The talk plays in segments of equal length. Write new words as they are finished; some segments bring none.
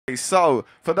So,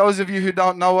 for those of you who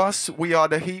don't know us, we are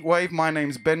the Heatwave. My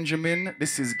name's Benjamin.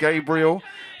 This is Gabriel.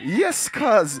 Yes,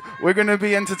 cuz we're going to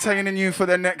be entertaining you for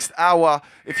the next hour.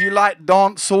 If you like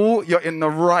dancehall, you're in the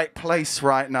right place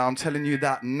right now. I'm telling you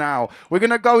that now. We're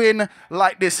going to go in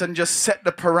like this and just set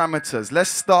the parameters. Let's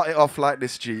start it off like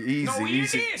this, G. Easy,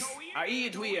 easy. A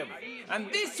Heatwave. And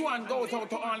this one goes out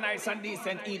to all nice and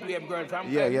decent Heatwave girls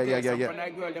from yeah.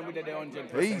 Girl them with the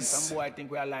 100%. Some boy think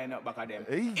we are line up back at them.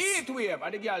 Heatwave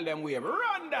and the girl them wave.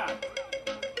 Run that.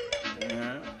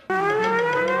 Yeah.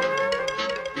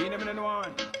 Be them in the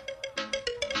one.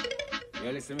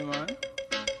 You listen me, man.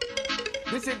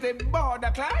 This is the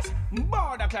border clash.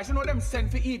 Border clash. You know them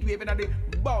send for Heatwave in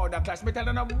the border clash. Me tell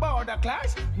them a border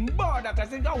clash. Border clash.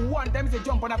 They got one time they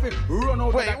jump on a field, run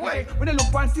over that way. When they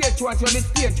look on stage show and see on the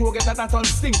stage show, get that and some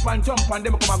sing and jump and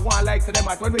them come and go and like to them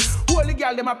at when we hold the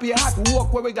girl them up here hot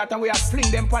walk where we got and we are fling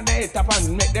them on the head top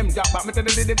and make them jump back. Me tell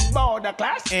them the border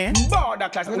clash. Border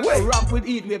clash. We don't ramp with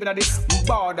Heatwave in the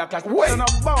border clash. We tell them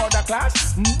a border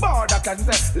clash. Border clash. Me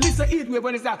say listen Heatwave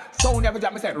when it's that sound every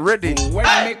jump. Me say ready. When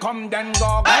me come then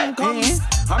go and come.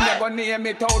 I'm never name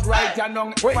it out right and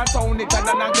wrong. My sound it and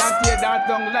I can't hear that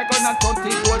song. Like on a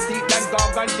 20 gold teeth and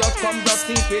dog and just come just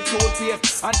teeth with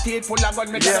toothpaste and teeth full of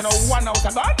gun. Me tell you one out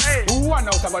of gun. One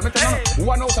out of gun. Me tell you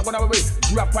one out of gun. We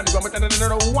drop on the gun. Me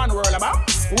tell you one roll about.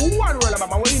 One roll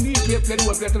about. When you need to play the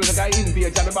whole place to the guy in the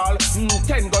the ball.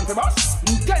 10 gun for boss.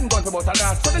 10 gun for boss.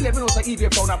 And suddenly we know the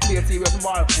Heatwave sound a play serious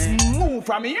ball. Move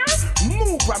from here.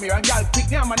 Move from here. And y'all pick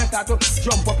me and man start to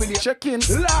jump up in the check in.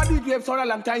 Lord Heatwave sound a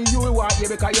long time you want here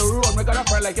because you run. Me gonna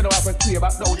feel like you don't have to clear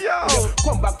back down. Yo,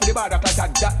 come back to the border clash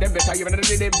and that them better. Even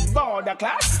the border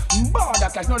clash. Border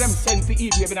clash. No them send for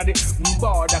Heatwave in the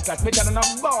border clash. Me tell them a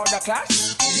border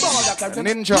clash. Border clash.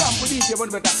 Ninja.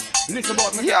 Listen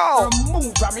about me. Yo.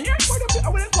 Move from here. I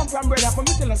will come from brother. I'm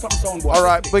telling some sound boy.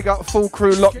 Alright, we got full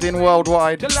crew locked in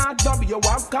worldwide.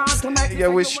 Yeah,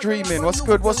 we're streaming. What's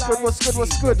good? What's good? What's good?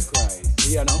 What's good?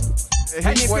 You know.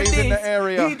 Heatwave in the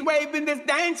area. Heatwave in this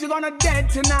dance, you're gonna dead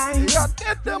tonight. You got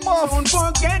dead them off. Don't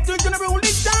forget you're gonna roll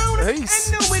it down.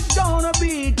 Peace. And know it's gonna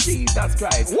be Jesus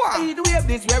Christ. Wow. Heatwave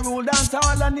this way rule dance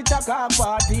all and it's a car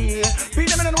party.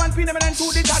 Phenomenon 1, phenomenon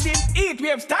 2, this are the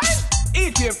Heatwave style.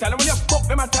 Heatwave style. When you book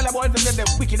them and tell the boys and then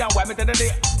the wicked and white, me tell them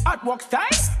the artwork style.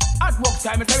 Artwork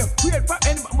style, me tell you, create for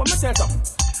anybody. But me tell you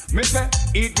something. Me say,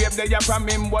 Heatwave there from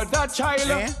him was a child,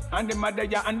 and the mother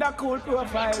ya and the cool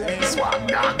profile. Swag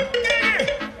down.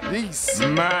 Peace.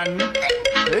 Man.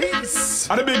 Peace.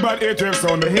 And the big bad Heatwave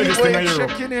sound, the biggest thing in Europe.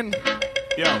 Checking in.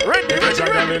 Yeah. Ready.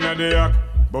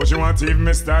 But she want to even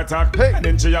me start talk. And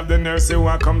then she have the nurse who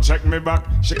want come check me back.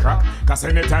 She crack, cause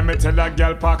anytime me tell that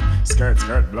girl pack. Skirt,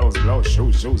 blouse,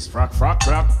 shoes, frock, crack.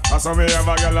 I saw me have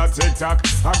a girl at TikTok.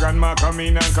 Her grandma come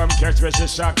in and come catch where she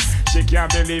shock. She can't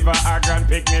believe her grand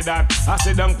pick me that. I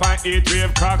sit down pan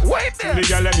Heatwave cock. Wait there. The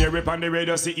girl them hear it on the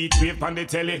radio, see Heatwave on the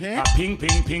telly. A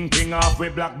ping off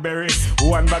with Blackberry.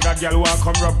 One bag of girl want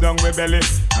come rub down with belly.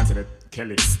 Antoinette,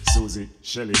 Kelly, Susie,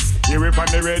 Shelly. Hear it on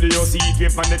the radio, see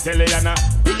Heatwave on the telly and a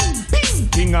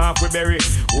ping off with berry.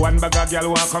 One bag of girl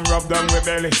want come rub down with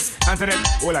belly. Antoinette,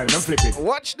 hold on, don't flip it.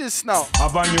 Watch this now.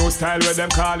 Have a new style where them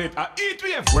call it a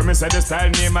Heatwave. When me say the style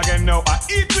name again now, a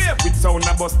Heatwave. With sound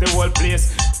that bust the whole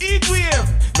place. Heatwave,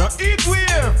 no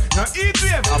Heatwave, no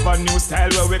Heatwave. Have a new style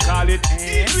where we call it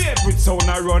Heatwave. With sound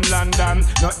that run London,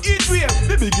 no Heatwave.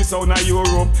 The biggest sound of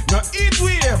Europe, no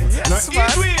Heatwave, no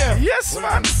Heatwave. Yes,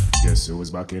 man. Guess who's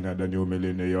back in at the new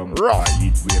millennium? Right.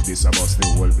 Heatwave, this a bust the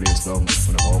whole place down.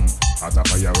 On the home, hot a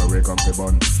fire where we come to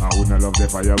bun. I wouldn't love the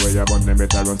fire where you burn. Them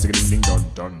better run, sing ding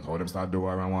dun. How them start do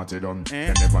and want it done.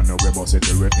 They never know we bust it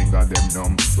till we finger them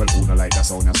numb. Well, who no like that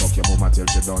sound and suck your mama till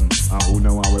she done. And who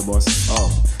know how we bust? Oh.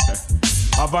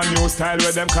 Have a new style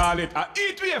where them call it a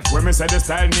Heatwave. When me say the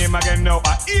style name again now,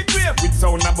 a Heatwave. With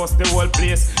sound that bust the whole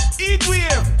place.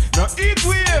 Heatwave, no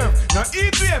Heatwave, no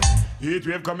Heatwave.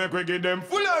 Heatwave come make we give them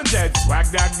full 100. Swag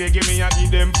that they give me, I give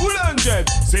them full 100.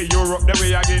 Say Europe the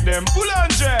way I give them full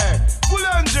 100. Full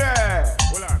 100.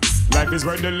 Hold on. Life is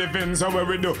worth the living, so what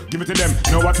we do? Give it to them.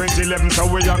 Now what 2011, so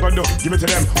we are gonna do? Give it to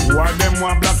them. What them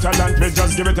want black talent, we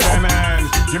just give it to them, man.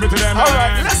 Give it to them, man.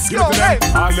 Alright, let's go, hey.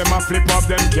 All them a flip up,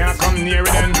 them can't come near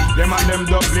it then. Them and them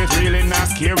dub place really not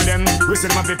scary them. We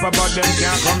send my paper, but them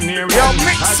can't come near it. Yo,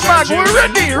 Mixmag, we're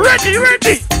ready.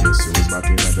 This is back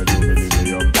in the new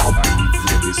millennium. I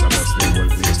need this about the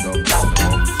whole place down.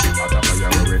 Out of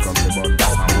fire where we come to bun.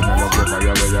 I wouldn't love the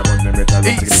fire where you burn them better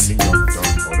than singing ding dun.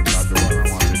 All them not do what I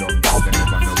want to done. They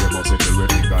never know we bust it till we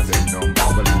think of them numb.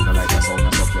 Well, who don't like that sound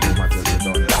and stuff, you mama till she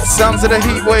done. Sounds of the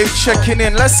Heatwave checking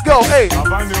in. Let's go, hey. Have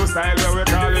a new style where we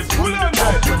call it full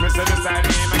 100. When we say the style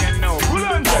name again now, full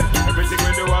 100. Everything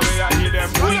we do, we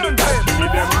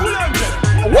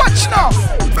Watch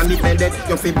now. And if dead,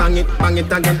 you feel bang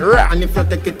it again. And if you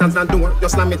take it as a door, you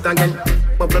slam it again.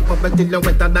 Bubble, bubble till you're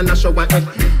wetter than a shower head.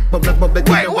 Bubble, bubble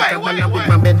till you're wetter than a big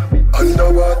man bed.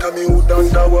 Underwater, me wood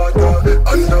underwater.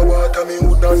 Underwater, me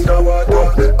wood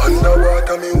underwater.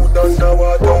 Underwater, me wood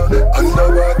underwater.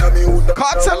 Underwater, me wood.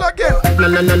 Cartel again.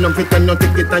 No, pretend you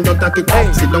take it and you take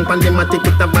it. Sit down pandematic,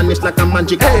 it a vanish like a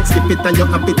magic. Skip it and you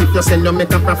happy if you sell, you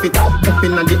make a profit. Up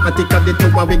in the attic of the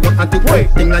tower, we go at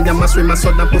it. Thing like a swimmer,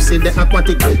 so that pussy the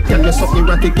aquatic. Can you so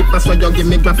erratic, if I saw you give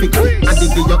me graphic.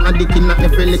 Addict, you addict in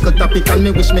every little topic. And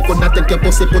me wish me could have take your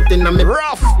pussy, put in a me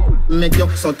rough. Make you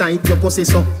so tight, your pussy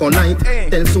so polite.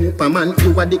 Tell Superman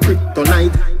you are the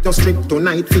kryptonite. Your strip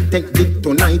tonight, fit take dick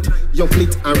tonight. Your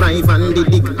fleet arrive and the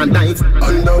dick and dive.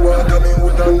 Underwater, me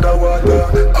wood underwater.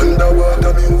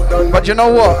 Underwater, me wood underwater. But you know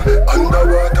what?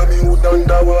 Underwater, me wood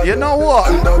underwater. You know what?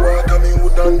 Underwater, me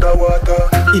wood underwater.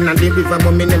 In a the river,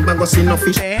 but me never go see no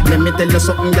fish. Let me tell you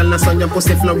something, girl, so your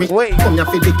pussy flourish. Come here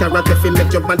for the carrot, if you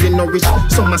make your body nourish.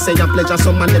 Some say a pleasure,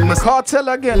 some of them must. Cartel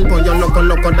again. But you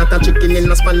loco that a chicken in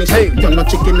the Spanish. You're not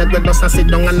chicken that we just sit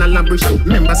down and elaborate.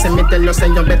 Remember, say me tell you, say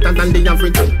you're better than the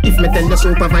average. If me tell you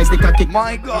supervise the cocky.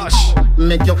 My gosh.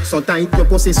 Make you so tight, your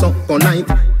pussy so polite.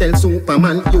 Tell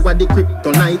Superman you are the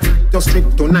kryptonite. Your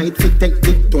strip tonight, fit take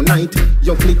dick tonight.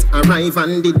 Your fleet arrive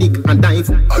and the dick and dive.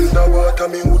 Underwater,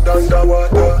 me wood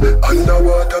underwater.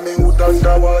 Underwater, me wood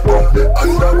underwater.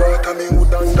 Underwater, me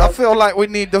wood underwater. I feel like we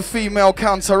need the female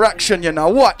counteraction, you know.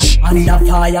 Watch. Under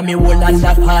fire, me hold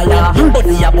under fire.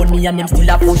 Body a bunny and them still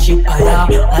a push it higher.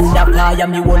 Under fire,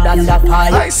 me hold under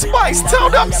fire. Hey, Spice, tell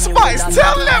them, Spice,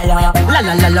 tell them. La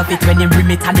la la love it when him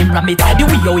rim it and him ram it. The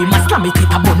way how him a slam it, it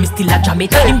about me still a jam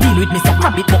it. Him deal with me so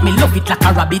crab it, but me love it like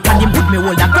a rabbit. And him put me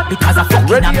hold and grab it as a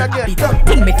fucking a habit.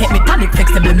 Thing me take me tonic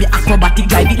flexible, me acrobatic.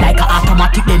 Drive it like a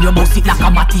automatic, then you bounce it like a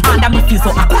matic. And me feel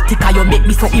so aquatic, and you make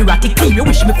me so erratic. Team, you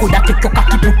wish me coulda take your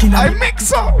cocky put in a. I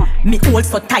mix up. Me hold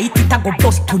so tight, it a go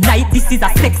bust tonight. This is a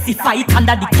sexy fight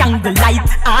under the candle light.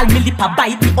 All me lip a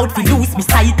bite, me out fi lose me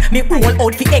sight. Me whole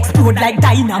out fi explode like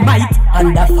dynamite.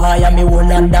 Under fire, me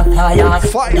hold under fire.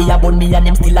 Fire. They a burn me and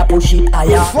them still a push it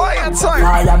higher. Fire time.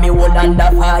 Fire, me hold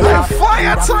under fire.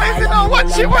 Fire time, you know.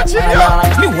 Watch it,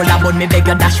 yeah. Me hold a burn me beg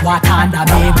you dash water under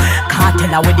me. Can't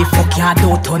tell her where the fuck you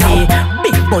do to me.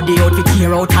 Big body out fi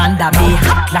tear out under me.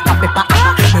 Hot like a pepper.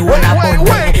 Me hold a burn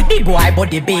me. Big boy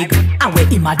body big. And where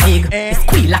him a dig. He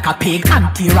squeal like a pig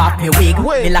and tear off me wig.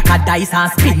 Me like a dice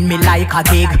and spin me like a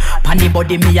gig. Panny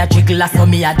body me a jiggle so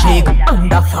me a jig.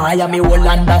 Under fire, me hold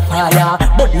under fire.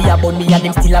 Body a burn me and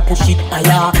them still a push it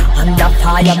higher. Under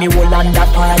fire, me hold under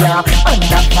fire.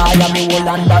 Under fire, me hold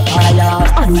under fire.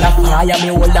 Under fire, me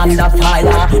hold under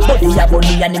fire. Body a burn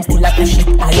me and them still a push it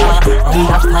higher.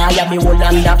 Under fire, me hold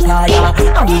under fire.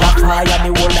 Under fire, me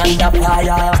hold under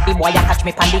fire. The boy a catch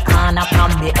me pan the corner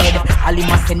from me head. All him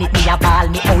a send it me a ball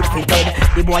me out fi dead.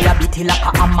 The boy a beat it like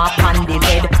a hammer pan the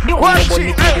lead. The only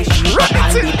bunny to the sheep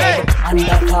and the bed.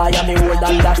 Under fire, me hold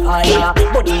under fire.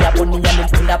 Body a bunny and them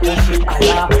still a push it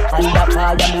higher. Under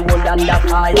fire, me hold under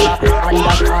fire.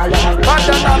 Under fire, me hold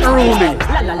under fire.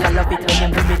 La la la love it when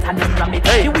them bring it and them ram it.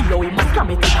 The way how him a slam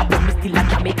it, it a bun me still a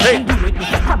jam it. Him deal with me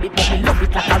so crab it, but me love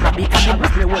it like a rabbit. And him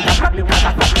rip me hold a crab it like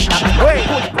a fucking rabbit.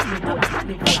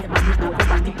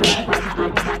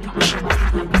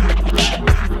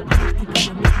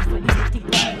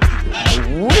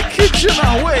 Wicked, you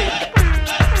know, wait.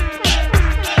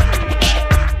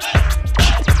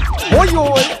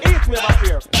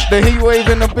 The Heatwave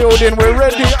in the building, we're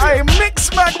ready. Hey,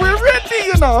 Mixmag, we're ready,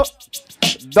 you know.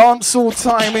 Dancehall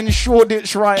time in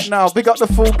Shoreditch right now. Big up the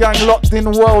full gang locked in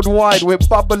worldwide. We're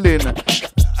bubbling.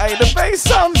 Hey, the bass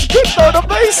sounds good though. The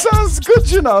bass sounds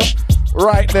good, you know.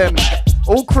 Right then.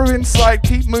 All crew inside,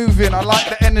 keep moving. I like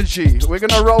the energy. We're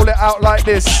gonna roll it out like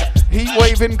this.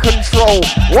 Heatwave in control.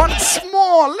 Once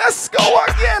more. Let's go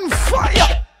again.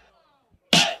 Fire.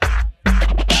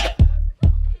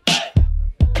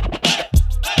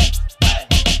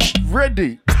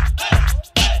 Ready.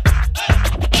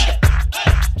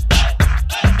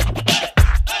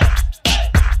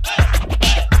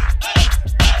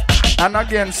 And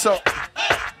again, so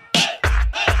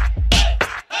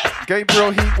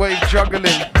Gabriel Heatwave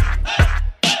juggling.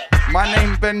 My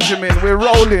name Benjamin. We're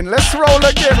rolling. Let's roll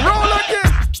again. Roll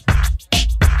again.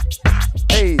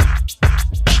 Hey.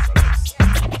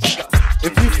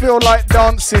 If you feel like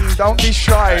dancing, don't be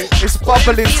shy. It's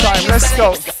bubbling time. Let's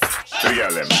go. So yeah,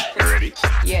 them. You ready?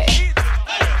 Yeah.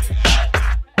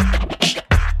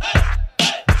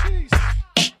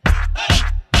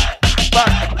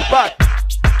 Back.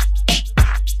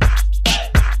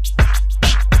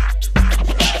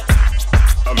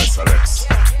 I'm Miss Alex.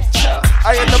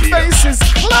 Hey, and the bass is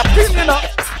clapping, you know.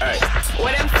 Hey.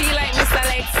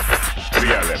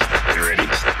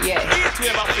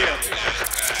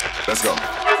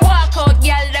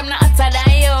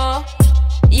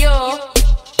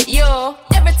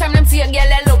 a girl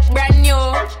that look brand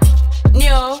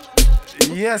new.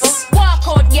 Yes. Walk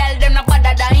out, girl, them not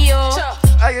better than you.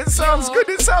 Hey, it sounds good.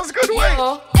 It sounds good.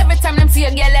 Wait. Every time them see a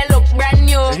girl that look brand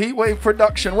new. Heatwave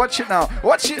production. Watch it now.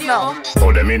 Watch it now.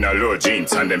 Put them in a low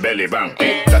jeans and them belly bang.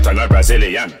 That are not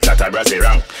Brazilian, that are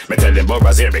Brazilian. Me tell them about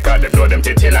Brazil because they blow them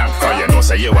titty long. Cause you know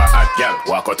say you a hot gal,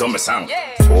 walk out on my song.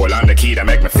 Hold on the key that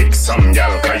make me fix some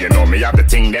gal. Cause you know me have the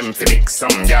thing them fi fix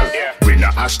some gal. We no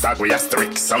hashtag, we a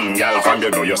strict some gal. From you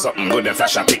know you something good and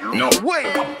flash and pick no. Wait.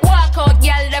 Walk out,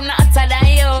 girl, them not hotter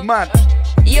than you. Man.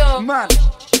 Yo. Man.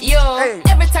 Yo. Hey.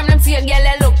 Every time them see a girl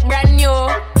that look brand new.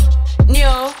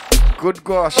 Good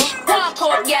gosh. Walk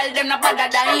out, girl, them not better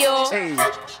than you. Hey.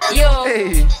 Yo.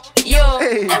 Hey. Yo.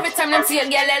 Hey. Every time them see a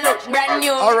girl that look brand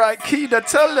new. Alright, Kida,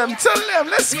 tell them,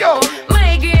 let's go.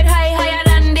 My grade higher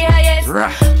than the highest.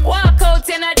 Right. Walk out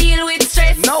and a deal with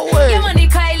stress. No way. Your money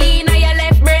Kylie in your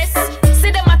left breast. See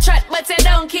them a chat, but you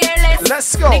don't care less.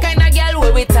 Let's go. The kind of girl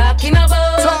where we talking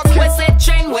about. We set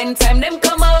trend when time them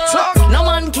come out. Talk. No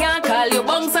man can call you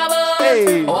bungs about.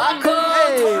 Hey. Walk out,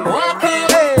 Hey. walk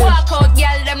out, Hey. walk out,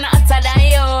 girl, them not hotter than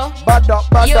you. Bad up,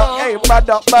 hey, bad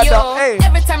up, hey.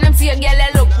 Every time them see a girl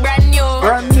that look brand new.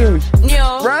 Brand new.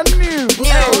 New.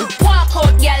 Hey. Walk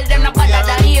out, girl, them not better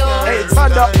than you. Hey,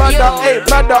 bad up, hey,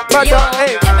 bad up,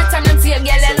 hey. Every time them see a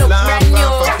girl that look brand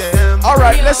new.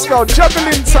 Alright, let's go.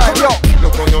 Juggling time, yo.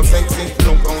 Look on your sexy,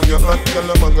 look on your hot girl,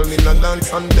 a muggle in a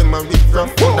dance and them a rip rap.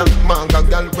 That manga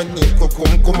girl when name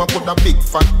come put a big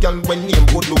fat girl when name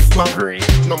good look fat.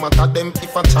 No matter them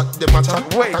if I chat, them a chat.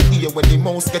 Wait. I hear when the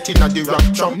mouse get in a the rap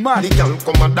trap. Man. The girl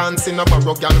come a dance in a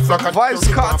barrow girl flock. Vibes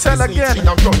Cartel again. She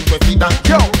a run with it that.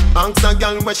 Yo. Ask a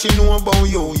girl what she know about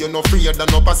you. You no afraid of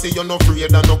no pussy, you no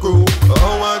afraid of no crew.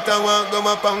 Oh, what I want go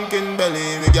my pumpkin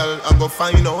belly. The girl I go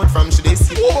find out from she this.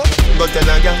 But tell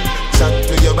a girl, chat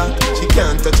to your back. She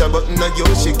can't touch a button of you,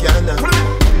 she can't.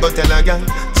 But tell a girl,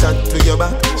 chat to your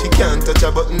back. She can't touch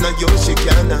a button of you, she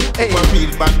can't. Hey. You a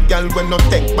real bad girl when no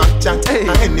take back chat. Hey.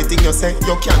 And anything you say,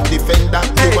 you can't defend that.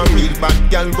 Hey. You a real bad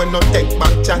girl when no take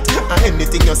back chat. And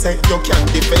anything you say, you can't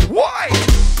defend. Why?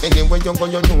 Anywhere you go,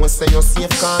 you know say you're safe.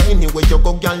 Cause anywhere you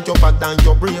go, girl, you bad and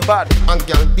you brave. Bad. And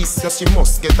girl, this year she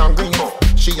must get a green.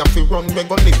 She have to run, we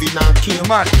go live in a cave.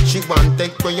 Man. She want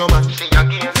take where you man. She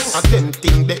against. And them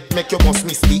thing that make you must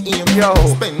miss the aim. Yo.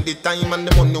 Spend the time and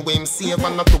the money we him save.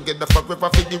 And not together forever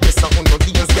for the rest of no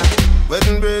days, girl.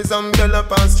 When brace umbrella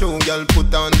pass through, girl,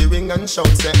 put on the ring and shout,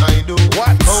 say I do.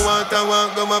 What? Oh, what I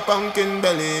want, go my pumpkin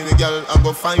belly. The girl, I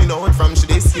go find out from she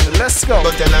this year. Let's go.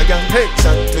 But tell a girl, Hey.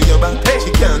 chat to your back. Hey.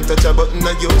 She can't touch a button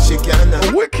of you, she can't.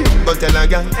 Wicked. But tell a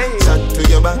girl, Hey. chat to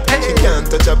your back. Hey. She can't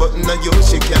touch a button of you,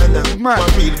 she can't. Man. You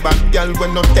a real bad girl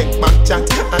when no take back chat.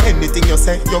 And anything you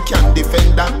say, you can't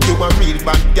defend that. You a real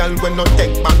bad girl when no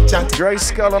take back chat. Dre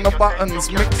Skull on the buttons,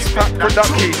 Mixmag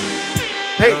production.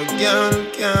 Hey. No girl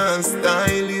can't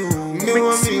style you. Me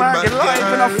want me Mixmag bad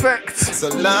live in girl. effect. So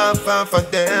laugh off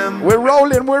of them. We're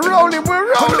rolling.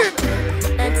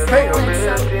 Hey.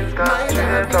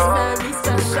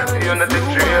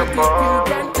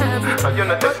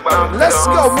 Let's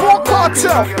go, more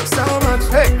cartel.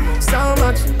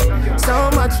 So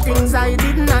much things I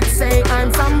did not say.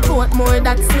 I'm from Portmore,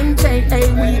 that's in J.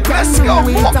 Hey, we Let's go,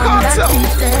 more cartel.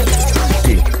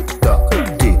 Tick tock,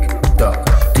 tick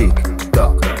tock, tick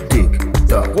tock, tick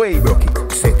tock. Wait. Broke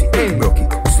it, set it, Hey. broke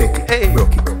it, set it, Hey.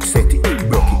 broke it, set it,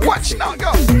 broke it. Watch now,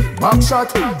 go. Back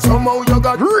shot, somehow you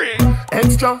got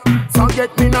extra.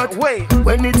 Forget me not. Wait.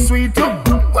 When it's sweet, you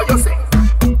what you say?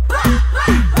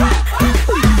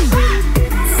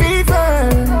 Fever,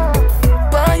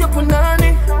 buy your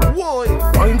punani. Boy.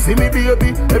 Wine for me, baby,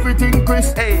 everything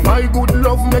crisp. Hey. My good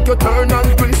love make you turn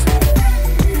and crisp.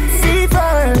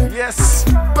 Fever, Yes.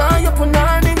 buy your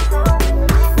punani.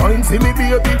 Wine for me,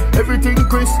 baby, everything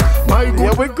crisp. My good.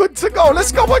 Yeah, we're good to go.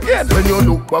 Let's go again. When you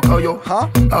look back at you, Huh?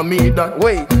 I mean that.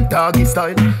 Wait. Doggy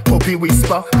style, puppy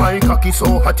whisper. My cocky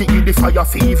so hot it give the fire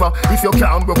fever. If you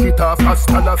can't broke it off,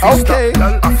 hasta la vista. Okay.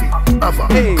 Girl, affy, ava,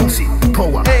 Hey. pussy,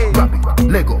 power, Hey. grab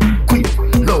it, Lego, quick,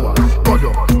 lower,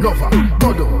 godo, lover,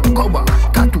 godo, cover,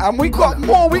 tattoo. And we got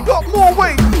more.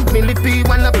 Wait. Millipede,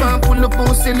 wanna pump, pull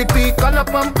up, silly pea, call up,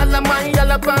 alla my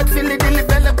yellow part, Philly dilly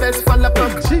bella best, fall up,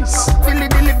 Jeez. Philly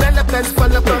dilly bella best,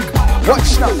 fall up.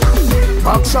 Watch now.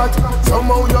 Back shot,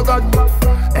 somehow you got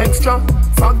extra.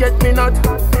 Forget me not.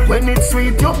 When it's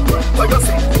sweet, you what you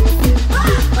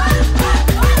say?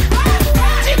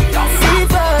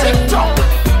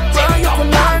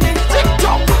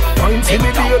 Wine for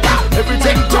me, baby,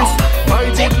 everything crisp. My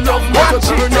good love make you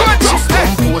turn up.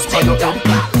 Compose on your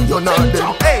head, you're not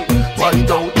dead. Hey.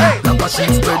 Wind out, like a sheet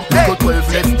spread. Hey. Got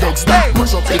 12 left legs. Hey.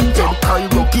 Mash up big head,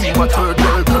 Cairo, keep my third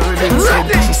girl burning.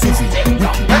 Ready. She sissy,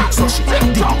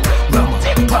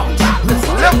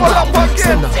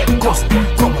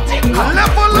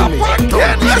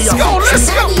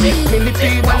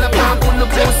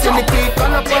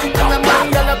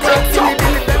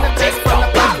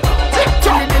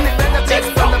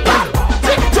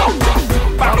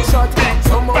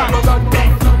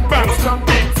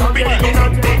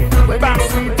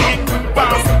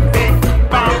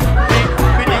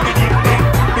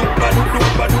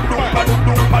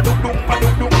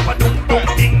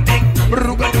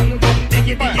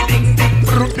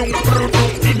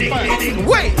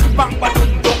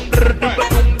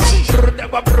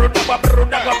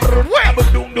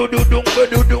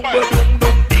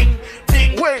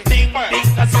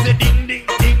 say the ding ding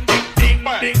ding ding ding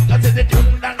ding. I say the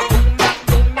dung dang dung dang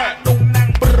dung dang dung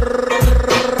dang.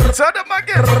 Tell them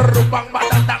again. Bang bang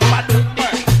dang dang bang dung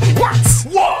ding. What?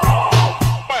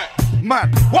 Whoa! Man,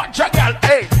 watch a girl.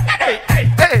 Hey, hey, hey,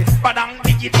 hey. Badang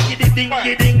diggy diggy ding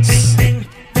ding ding ding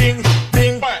ding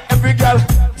ding. Every girl,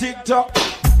 tick tock,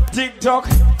 tick tock,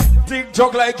 tick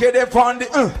tock like it upon the.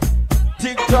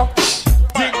 Tick tock,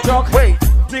 tick tock. Wait.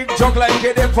 Tick tock like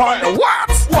it upon the. What?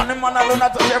 One man alone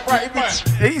at the private.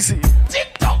 Easy.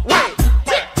 Tick tock, wait.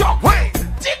 Tick tock, wait.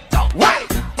 Tick tock, wait.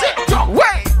 Tick tock,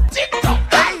 wait. Tick tock,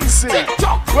 easy. Tick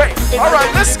tock, wait. All right,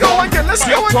 let's go again. Let's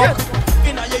go again.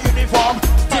 In a your uniform,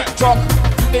 tick tock.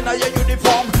 In a your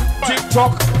uniform, tick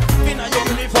tock. In a your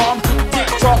uniform, tick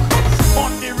tock.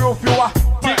 On the roof you are,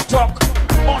 tick tock.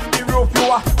 On the roof you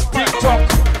are, tick tock.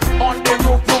 On the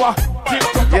roof you are, tick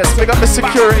tock. Yes, we got the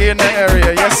security in the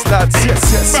area. Yes, lads.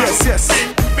 Yes, yes, yes, yes.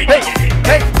 Hey, hey,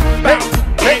 hey,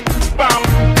 hey. Bam,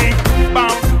 ding,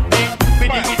 bam, ding,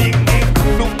 ding, ding, ding.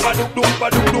 Dum ba dum dum ba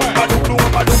dum dum ba dum dum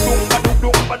ba dum dum ba dum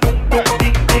dum ba dum dum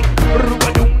ding ding. Ru ba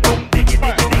dum dum ding ding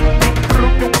ding ding. Ru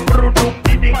dum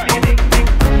ding ding ding ding.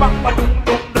 Bam ba dum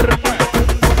dum.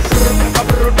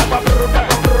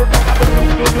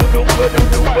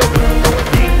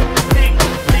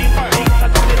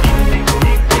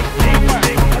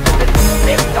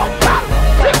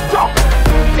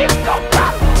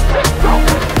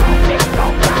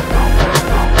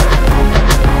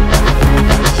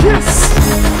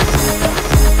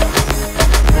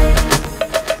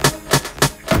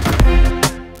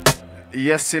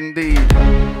 Yes, indeed.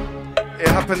 It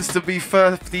happens to be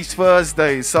these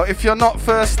Thursdays. So if you're not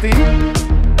thirsty,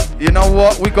 you know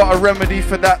what? We got a remedy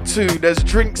for that too. There's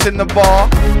drinks in the bar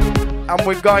and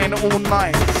we're going all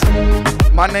night.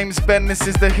 My name's Ben. This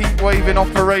is the Heatwave in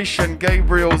operation.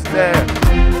 Gabriel's there.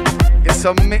 It's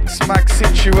a Mixmag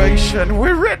situation.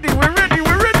 We're ready, we're ready,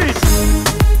 we're ready.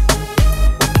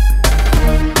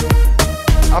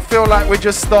 I feel like we're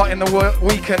just starting the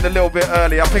weekend a little bit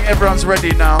early. I think everyone's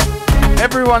ready now.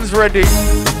 Everyone's ready.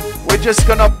 We're just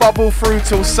gonna bubble through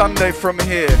till Sunday from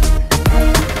here.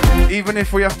 Even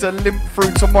if we have to limp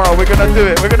through tomorrow, we're gonna do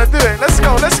it. We're gonna do it. Let's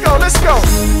go, let's go, let's go.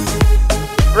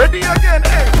 Ready again,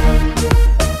 hey.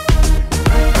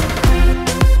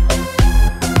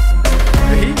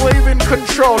 The Heatwave in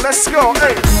control. Let's go,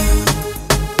 hey.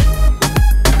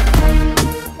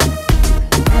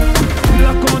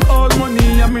 Lock on all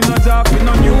money, I'm in a job, in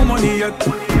no new money yet.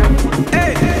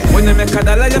 Hey, when they make a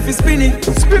dollar, you fi spin it.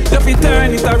 Spin. You fi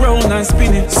turn it around and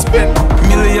spin it. Spin.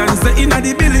 Millions they inna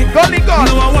the billy. Golly God.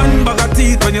 No one bag of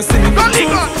teeth when you see me. Golly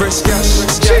God. Fresh cash.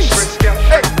 Fresh cash. Fresh cash.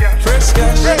 Hey. Fresh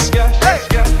cash. Fresh cash.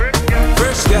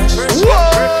 Fresh cash.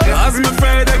 Whoa. As my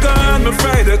Friday gone, my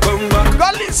Friday come back.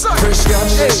 Golly son. Fresh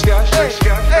cash. Fresh cash. Fresh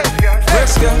cash.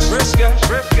 Fresh cash.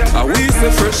 Fresh cash. I we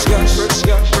say fresh cash. Fresh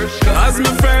cash. As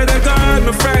my Friday gone,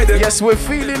 my Friday. Yes, we're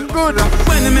feeling good.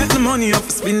 When you make the money off,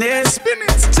 spin it. Spin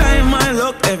it. Time my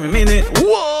luck every minute.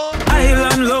 Whoa.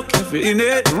 Island luck every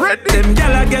minute. Ready. Them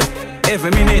gyal get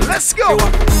every minute. Let's go.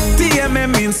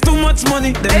 TMM means too much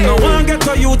money. Them no one get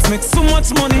a youth make so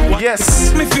much money.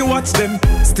 Yes. If you watch them,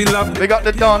 still have. They got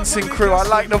the dancing crew. I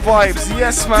like the vibes.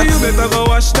 Yes, man. You better go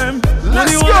watch them.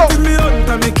 Let's when you go. Want me out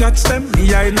and me catch them.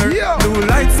 Me I know. Blue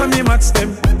lights and me match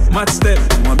them. Match them.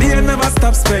 My beer never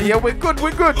stop spend. Yeah, we're good.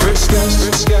 We're good. Fresh cash.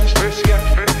 Fresh cash. Fresh cash.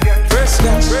 Fresh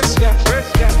cash. Fresh cash.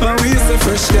 Fresh cash. And we say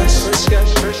fresh cash. Fresh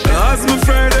cash. Fresh cash. As my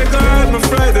Friday gone, my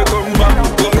Friday come back.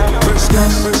 Fresh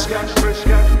cash. Fresh cash. Fresh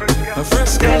cash.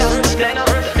 Fresh cash.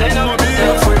 Fresh cash. My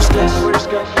beer fresh cash.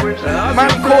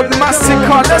 Man called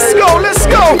Massacre. Let's go. Let's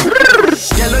go.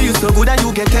 Yellow, you so good that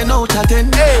you get 10 out of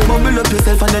 10. Hey. Mumble up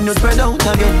yourself and then you spread out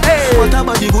again. Hey. What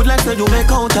about the good like so you make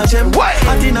out of gem?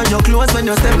 Hot in on your clothes when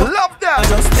you step up. Love that.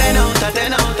 Just 10 out of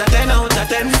 10 out of 10 out of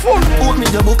 10. Full. Put me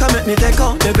your book and make me take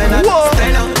out the pen. 10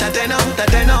 out of 10 out of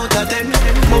 10 out of 10.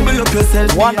 Mumble up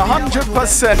yourself.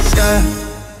 100%. Yeah.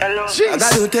 Jeez. I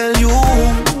gotta tell you,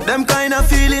 them kind of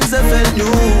feelings I felt new.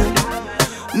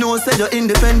 No say you're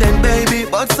independent, baby,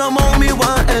 but somehow me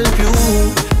want help you.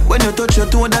 When you touch your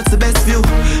toe, that's the best view.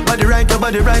 Body right, your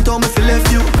body right, how me feel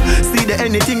left you. See the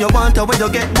anything you want, or when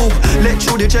you get boo. Let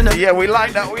you the channel. Yeah, we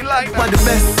like that, we like that. But the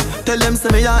best, tell them say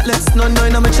me heartless, none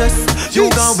in my chest. You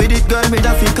gone with it, girl, me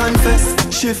that fi confess.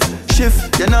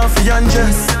 Shift, you now fi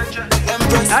undress.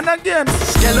 And again.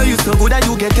 Yellow, you so good that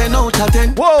you get 10 out of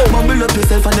 10. Whoa. Mumble up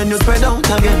yourself and then you spread out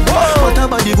again. Whoa. What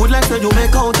about the good like so you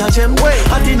make out a gem?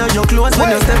 Hot in on your clothes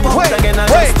when you step out again. And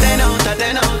just 10 out of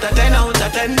 10 out of 10 out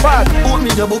of 10. Put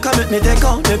me your book and make me take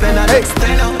out the pen. And just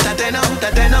 10 out of 10 out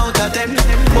of 10 out of 10.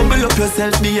 Mumble up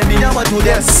yourself, baby, I want to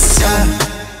dance. Yeah.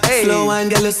 Hey. Slow wine,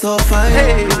 girl, you so fine.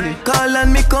 Hey. Call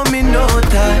and me come in no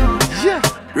time. Yeah.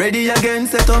 Ready again,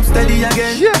 set up steady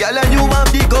again. Yeah. Girl, and you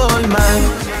have the gold, man.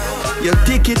 You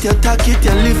tick it, you tack it,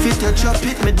 you lift it, you drop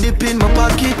it. Me dip in my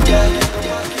pocket, yeah.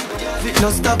 No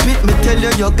stop it, me tell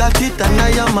you, you got it, and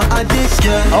I am a addict,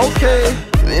 yeah. Okay.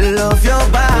 Me love your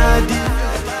body.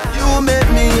 You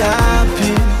make me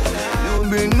happy. You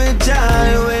bring me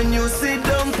joy when you sit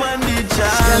down on the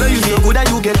chair. Girl, you so good that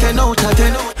you get 10 out of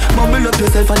 10. Bubble up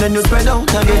yourself and then you spread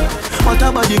out again. What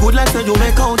about the good like so you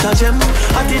make out a gem?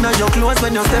 I think of your clothes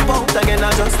when you step out again. I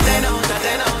just 10 out of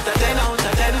 10 out of 10 out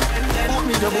of 10. Put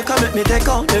me the book and make me take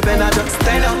out the pen. I just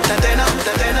 10 out of 10 out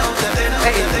of 10 out of 10.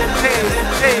 Hey.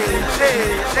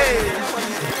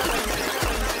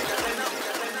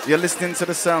 You're listening to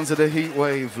the sounds of the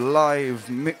Heatwave live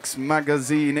mix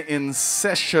magazine in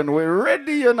session. We're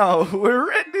ready, you know. We're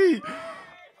ready.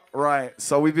 Right,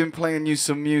 so we've been playing you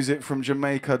some music from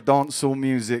Jamaica, dancehall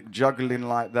music, juggling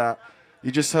like that.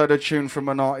 You just heard a tune from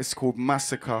an artist called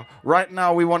Massacre. Right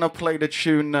now, we want to play the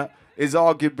tune that is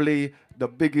arguably the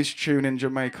biggest tune in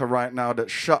Jamaica right now that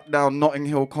shut down Notting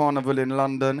Hill Carnival in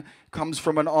London. Comes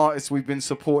from an artist we've been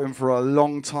supporting for a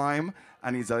long time,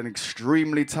 and he's an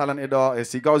extremely talented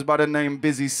artist. He goes by the name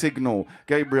Busy Signal.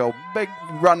 Gabriel, big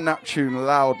run that tune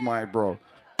loud, my bro.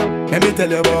 Let me tell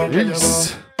you about.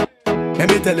 Yes. Let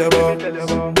me tell you about.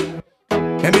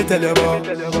 Let me tell you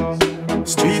about.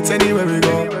 Streets anywhere we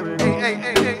go. Hey.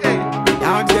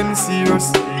 Dogs them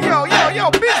serious. Yo,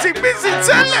 busy,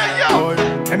 tell it, yo.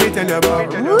 Let me tell you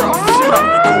about. Rough,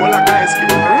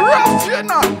 you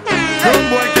know. Young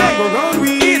boy can't go round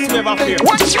with.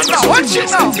 Watch it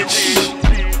now.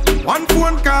 One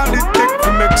phone call it take to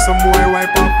make some boy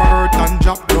wipe up her hurt and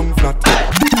drop down flat.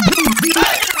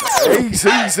 Easy.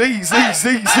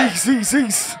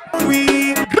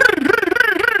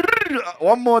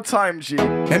 One more time, G.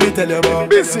 Let me tell you about.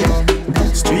 Busy.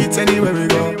 Streets anywhere we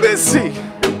go. Busy.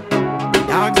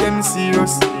 Dogs them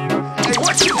serious. Hey,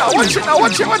 watch it now.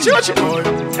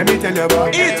 Let me tell you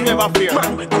about.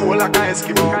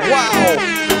 Wow.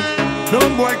 No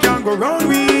boy can't go round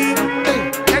with.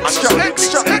 Extra.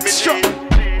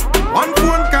 One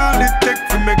phone call it take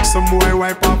to make some boy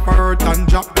wipe up her hurt and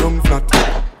drop down flat.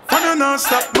 And you not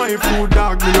stop my food,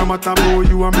 dog. Me no matter about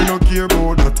you and me no care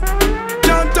about that.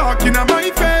 Can't talk in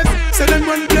my face. Say them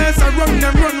run place, I run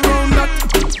them run round that.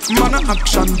 Man a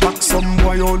action back, some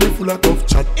boy only full of tough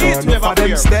chat. Enough of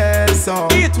them stairs, so.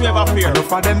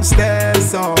 Enough of them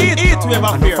stairs, so.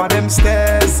 Enough of them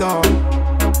stairs, so.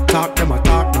 Talk them a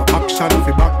talk, no action if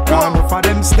you back. Enough of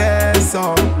them stairs,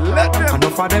 so.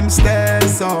 Enough of them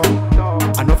stairs, so.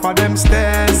 Enough of them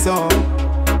stairs, so.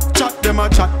 Chat them a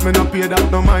chat, me no pay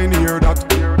that, no mind hear that.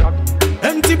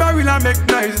 Empty barrel a make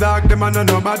nice dog, them a no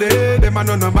nobody,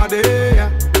 yeah.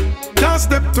 Just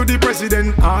step to the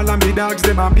president, all of me dogs,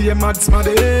 them a be a mad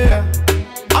smaddy, yeah.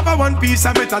 Have a one piece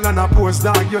of metal and a post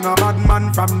dog, you no bad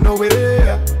man from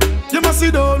nowhere. You must see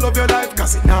the whole of your life,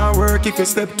 cause it not work if you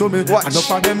step to me. Watch.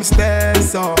 Enough of them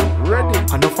stairs, so. Ready.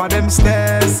 Enough of them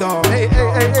stairs, so. Hey.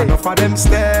 Enough of them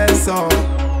stairs, so.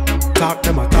 Talk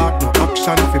them a talk, no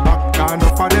action if you back.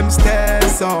 Enough of them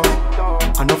stairs, so.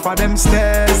 Enough of them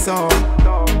stairs, so.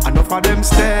 Enough of them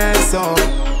stairs, so.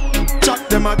 Chat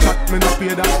them a chat, me no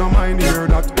pay that, no mind hear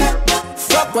that.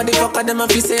 Fuck what the fuck are them a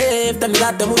fi safe. Them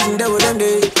got them wouldn't do with them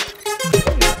day.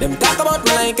 Them talk about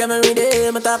me like every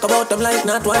day. Me talk about them like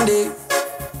not one day.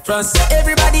 France,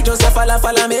 everybody just a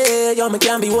follow me. Yo, me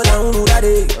can't be one and who that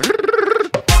day.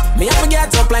 Me have to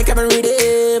get up like every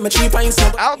day. My 3 pints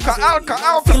of Alka.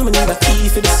 feel me need a key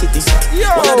for the city. Yo.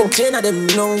 One of them chain of them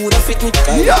know who that fit me.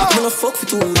 Yo. Me no fuck for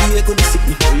 2 days, could sick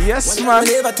me. Yes, One man. time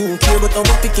I never too care, but I'm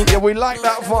picking. Yeah, we like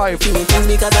that vibe. Feeling things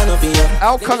because I know fear.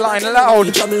 Alkaline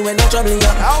loud. Trouble when I'm troubling ya.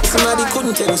 Somebody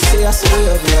couldn't tell you, say I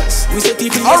swear of yes. We say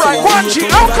TP. Alright, watch it.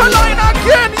 Alkaline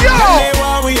again, yo.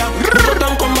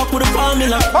 Don't come back with a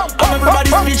formula.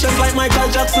 Everybody speechless like Michael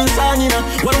Jackson song, you know.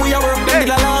 When we are working, they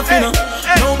laugh, you know.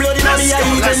 No blood in the eye,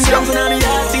 and jams in the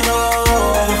heart, you know.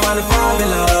 We find the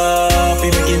formula. We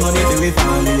making money till we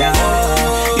formula.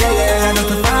 Yeah, that's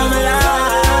the formula.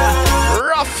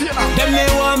 Rough, you know. Them they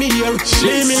want me here.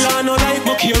 Leave me alone, no like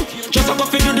book here. Just a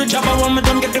coffee do the job, I want me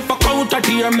done get the fuck out of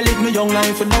here. Me live me young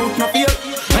life without no fear.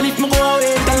 And if me go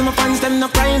away, tell my fans them no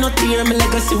cry, no tear. My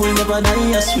legacy will never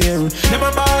die, I swear.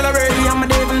 Never ball already, I'm a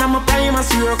devil, I'm a prime, I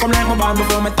swear. Come like my band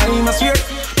before my time, I swear.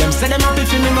 Them say them happy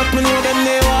for me, but me know them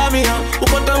they want me, Who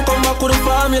put them come back with the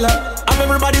formula? Have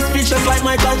everybody speechless like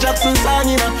Michael Jackson song,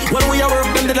 you know. When we are work,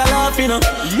 them did a laugh, you know.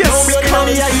 Yes, no blood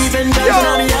in me, I even dance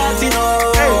in me heart, you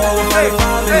know.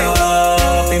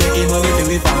 We making money till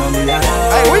we formula.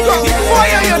 Hey, we got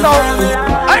fire, you know.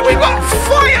 Hey, we got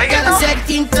fire, you know.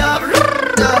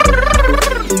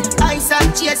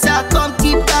 chase her, come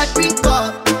keep that drink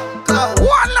up.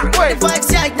 What? Wait. The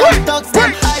vibes right now, dogs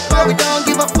them hype, but we don't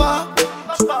give a fuck.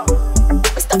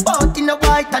 Step out in the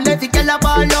white and every girl a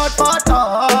ball out for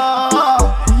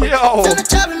talk. Yo. Tell the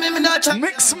trouble, me not trouble.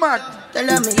 Mixmag. Tell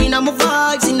them me in my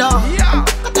vibes, you know. Yeah.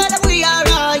 I tell them we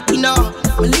alright, you know.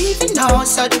 We leaving now,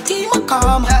 so the team will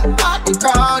come. Party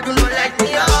crowd, you know, like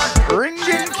me out.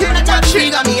 Ringing King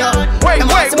Machine. Wait.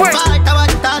 Fight, I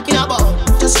was talking about.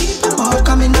 Just keep them all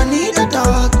coming, I need a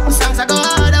dog. Songs are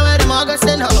God, I wear them all, go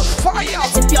send up. Fire.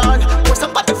 It's yard, what's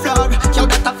up on the floor? Yo,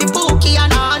 that have the bookie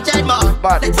and 100 more.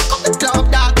 Let's fuck up the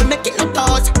club, dog, we making no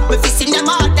toes. We fixing them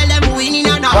all, tell them winning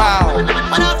and all. Wow.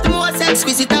 One of the most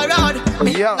exquisite around.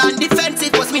 Me and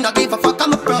defensive, was me not give a fuck,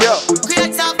 I'm a pro.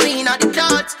 Create something on the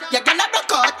clothes. You cannot broke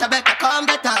out, I better come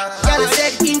better. Girl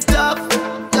said in club,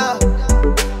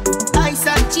 yeah. Ice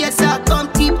and chaser, come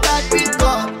keep that drink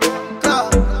up.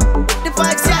 The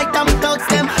vibes right, I'm dogs,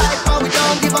 them hype, but we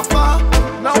don't give a fuck.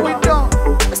 No, we don't.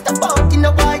 Step out in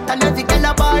the white and every girl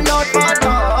a ball out for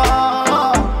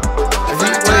talk.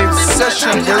 Heatwave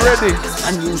session, we're ready.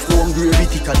 And use home gravy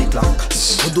tick a the clock.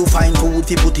 We do find food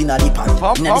to put in a the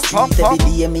pot. In the street every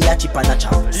day me a chip and a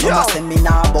chop. Some a say me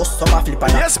nah bust, some a flip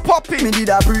and a yes, Poppy. Me did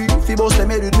a brief, fi bust them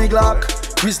head with me Glock.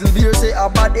 Crystal beer say a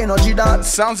bad energy that.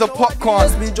 Sounds of popcorn.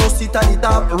 Yes, me just sit at the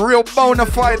top. Real bona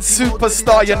fide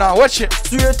superstar, you know. Watch it.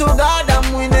 Swear to God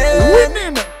I'm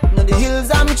winning. Now the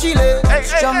hills I'm chillin'.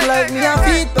 Jump like me a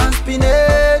feet on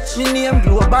spinach. Me name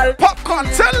global. Popcorn,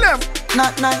 tell them.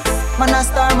 Not nice. Man a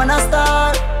star, man a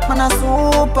star. Man a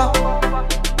super.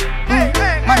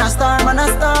 Man a star, man a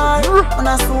star. Man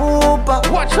a super.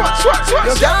 Watch.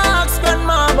 You can't spend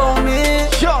more about me.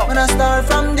 Man a star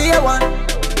from day one.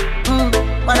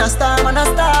 Man a star, man a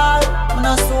star. Man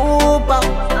a super.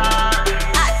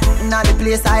 Now the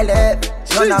place I live.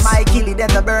 None of my killie them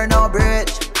to burn no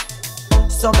bridge.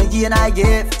 So me gain I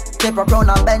give. Take a brown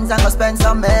and Benz and go spend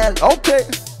some mail. Okay.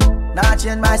 Now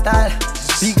change my style.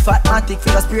 Big fat matic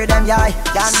for the spray them guy.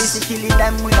 Can't be killing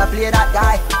them when I play that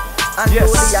guy. And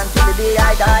slowly until the day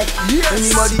I die.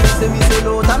 Anybody say me say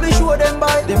low, and me show them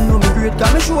by. Them know me great,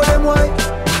 can me show them why.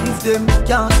 If them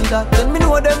can't see that, then me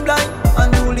know them blind.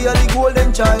 And Julie are the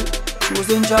golden child,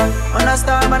 chosen child. Man a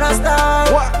star, man a star.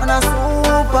 What? Man a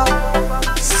super.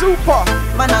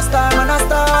 Man a star, man a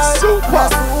star. Super.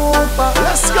 Man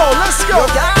a super. Let's go.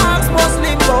 You can't ask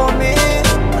Muslim for me.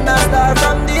 Man a star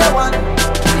from day one.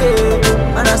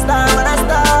 Yeah. Man a star, man a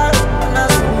star. Man a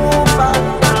super.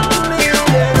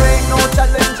 No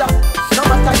challenger, no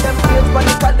matter them page on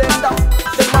the calendar.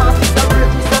 The masses are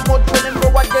rich, me so much when them go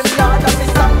at them yard and me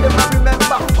stand them and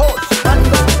remember. Hold and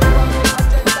go.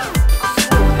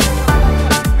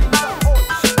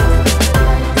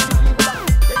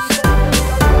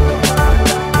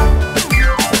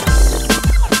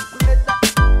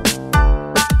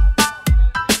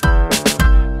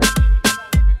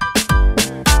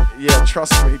 Yeah,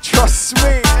 trust me.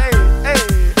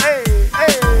 Hey.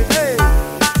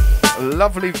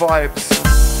 Lovely vibes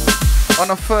on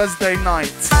a Thursday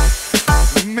night.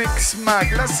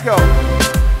 Mixmag, let's go.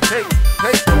 Hey.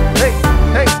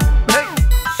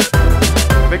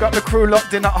 We got the crew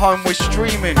locked in at home, we're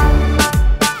streaming.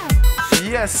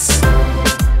 Yes.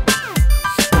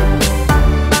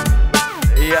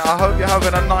 Yeah, I hope you're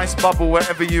having a nice bubble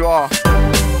wherever you are.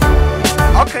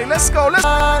 Okay, let's go.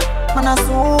 Man a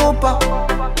super.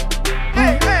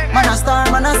 Man a star,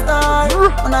 man a star.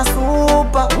 Man a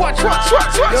super. Watch.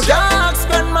 You can't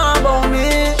spend more about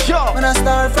me. Man a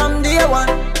star from day one.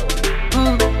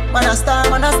 Man a star,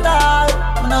 man a star.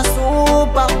 Man a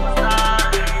super.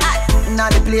 Now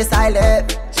the place I live.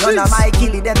 None of my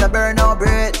killie them to burn no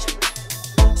bridge.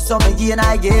 So me gain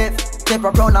I give. Take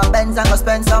a brown and Benz and go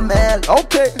spend some mail.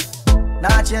 Okay.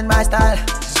 Now change my style.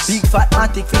 Big fat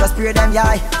matic for the spray them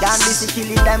guy. Can't be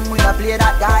killing them when I play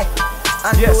that guy.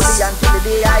 And slowly until the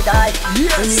day I die.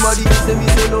 Anybody say me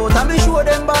say low, and me show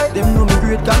them by. Them know me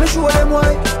great, can me show them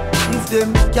why. If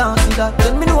them can't see that,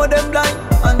 then me know them blind.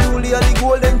 And Julie are the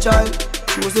golden child,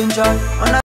 chosen child.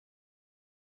 And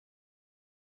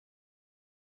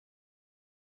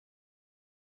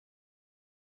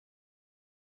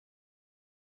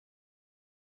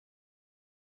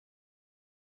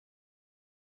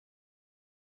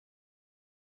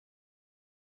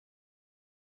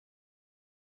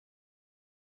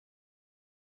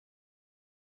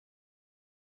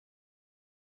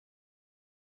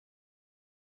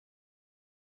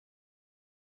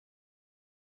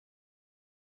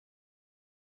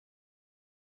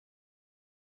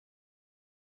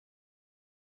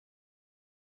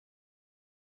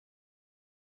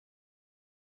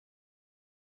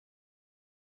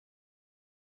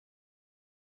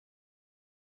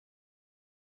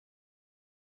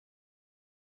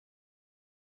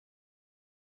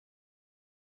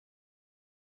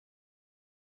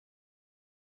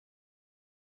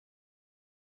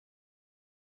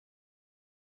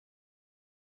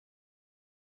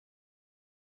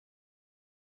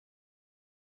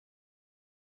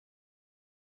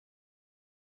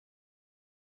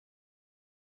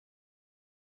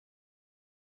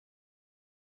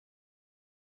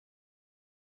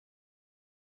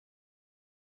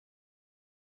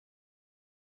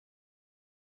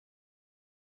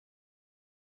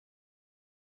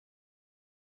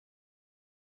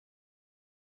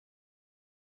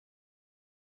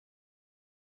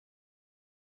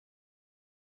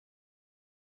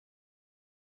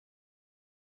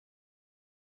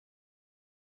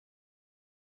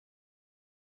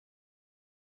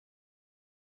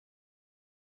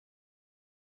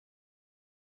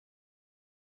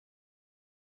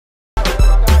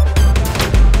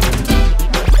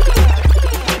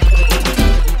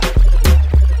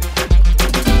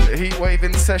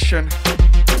session.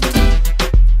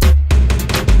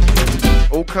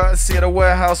 All courtesy of the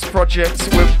Warehouse Projects.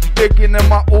 We're bigging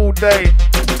them up all day.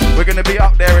 We're going to be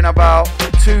up there in about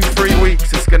 2-3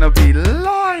 weeks. It's going to be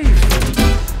live.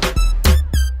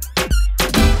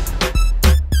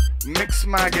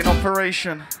 Mixmag in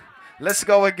operation. Let's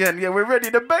go again. Yeah, we're ready.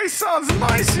 The bass sounds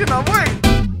nice, you know. Wait.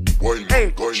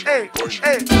 Hey, hey,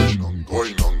 hey.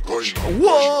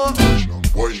 What?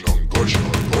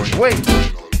 Wait.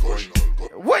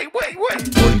 Wait.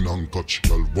 Wine and touch,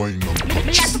 girl, wine and touch.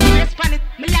 Me like to brace pan it,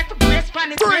 me like to brace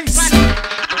pan it, brace pan it.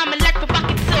 I'm like to back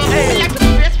it too. Me like to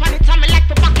brace pan it, I'm like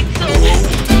to back it too.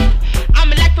 I'm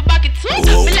like to back it too.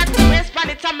 Me like to brace pan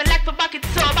it, I'm like to back it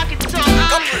too, back it too,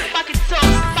 back it too,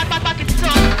 back it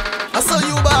too. I saw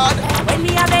you bad. When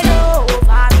me a bend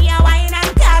over, me a wine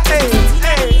and catch. Me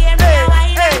a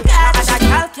wine and catch. I got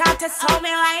girl can't test how me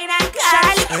wine and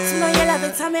catch. You know you love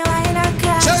it, tell me wine and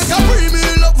catch. Check a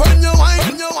premium up when you wine.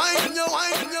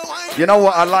 You know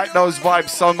what? I like those vibes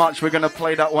so much. We're going to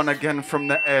play that one again from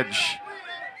the edge.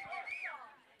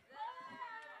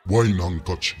 Wine and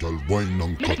touch, girl, wine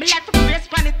and touch. Me like to brace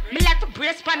pan it, me like to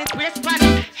brace pan it, brace pan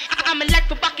it. I'm like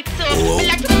to back it too. Me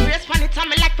like to brace pan it, I'm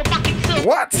like to back it too.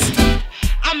 What?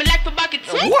 I'm like to back it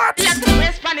too. What? Me like to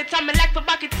brace pan it, I'm like to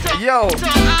back it too. Yo.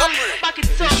 Back it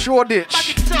too.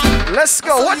 Shoreditch. Let's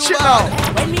go. Watch it now.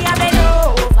 When me a bend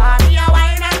over, me a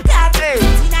wine and catch. Hey.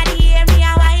 Inna the air, me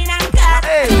a wine and catch.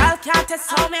 Hey. Girl can't test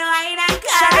how me wine and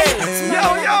catch. Yo,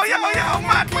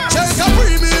 mad. Check a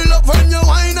premium up when you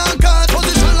wine and catch.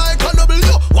 Position like a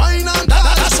W, wine and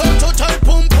catch. That's how to type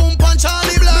pum punch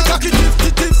Charlie Black. Make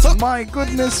a tip, suck. My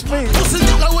goodness me. Pussy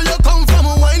girl, where you come from,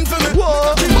 wine for me.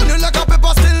 Whoa. Keep on you like a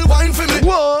pepper, still wine for me.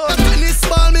 Whoa. The tennis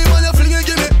ball me when you fling it,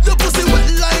 give me. Your pussy wet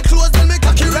like clothes, then make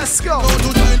a kill. Let's go. Go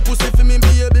to tight pussy for me,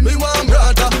 baby. Me want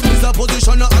brother. Is a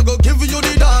position I go give you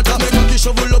the data. Make a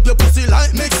shovel up your pussy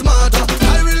like mix smarter.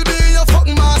 I will be your fuck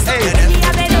master. Hey. Me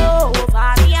a bend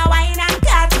over, me a wine and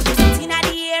catch. Inna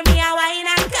the air, me a wine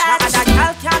and catch. That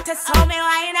girl can't test how me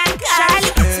wine and catch.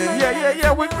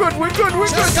 Yeah, we're good.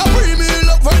 Check a premium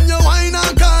up when you wine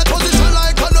and catch. Position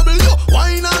like a W,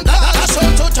 wine and catch. That's how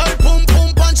to type pum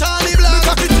punch Charlie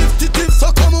Black. Make a tip,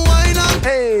 so come wine and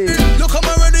hey. You come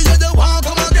already, you just want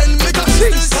come again. Make a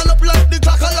still stand up like the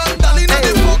clock of London. Inna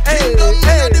the fucking done,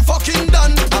 inna the fucking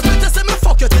done. I better say me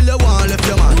fuck you till you want left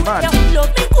your man. You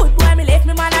love me good, boy, me left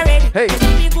me man already. Hey.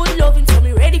 Give me good loving, so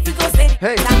me ready for go steady.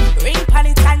 Hey. Now ring pan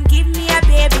it and give me a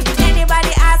baby.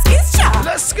 Anybody ask is sharp.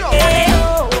 Let's go. Hey,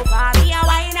 over me a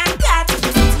wine and catch.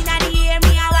 Inna the air,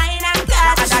 me a wine and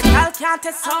catch. That girl can't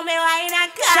test how me wine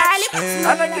and catch.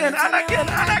 And again. Me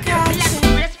like to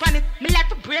brace pan it, me like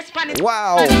to brace pan it.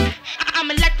 Wow. I'm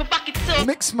like to back it too.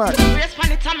 Mixmag. Brace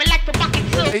pan it, I'm like to back it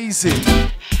too. Easy.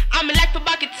 I'm like to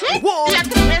back it too. Whoa. Me like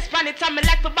to brace pan it, I'm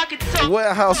like to back it too.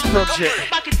 Warehouse Project.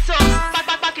 Back it too.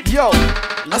 Back it too. Yo,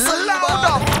 loud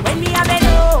up. When me a bend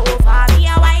over, me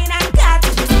a wine and catch.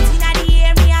 Inna the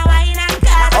air, me a wine and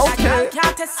catch. Okay.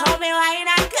 Can't test how me wine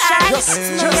and catch. Just.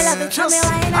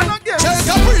 And again. Check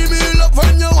a premium up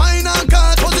when you wine and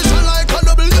catch. Position like a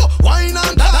W, wine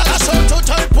and catch. That's how to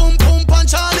type pum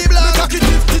punch Charlie Black. Make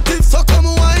a tip, so come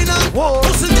wine and whoa.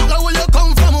 Pussy girl, where you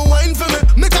come from, wine for me.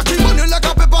 Make a keep on you like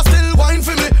a pepper, still wine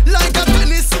for me. Like a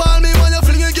tennis ball, me when you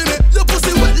fling it, give me. Your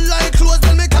pussy wet like clothes,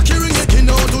 then make a key ring it. You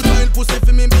know to tight pussy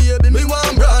for me, baby. Me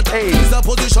want brother. Hey. Is a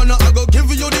position I go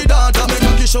give you the data. Make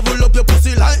a key shovel up your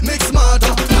pussy like mix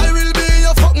smarter. I will be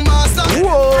your fuck master.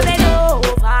 Whoa. Me a bend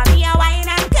over, me a wine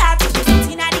and catch.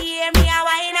 Inna the air, me a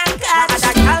wine and catch.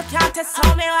 That girl can't test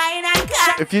how me wine and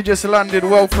catch. If you just landed,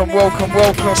 welcome. Hey.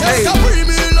 Check a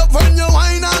premium up when you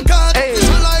wine and catch. Hey.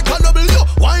 Position like a W,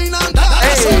 wine and catch.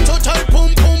 That's Hey. how to type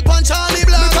pum punch Charlie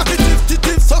Black. Make a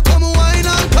tip, so come wine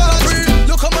and catch.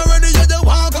 You come already, you just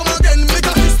want come again. Make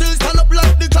a still stand up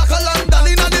like the clock of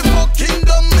London. Inna the fucking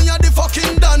done, me a the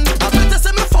fucking done. I better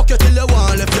say me fuck you till you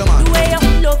want left your man. The way you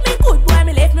love me good, boy,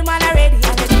 me left me man already.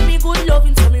 And you give me good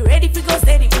loving, so me ready for go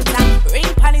steady. Put a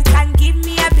ring pan it and give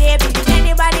me a baby.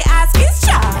 Anybody ask is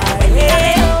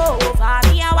Charlie. Over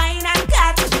me a wine and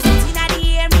catch. Inna the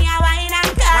air, me a wine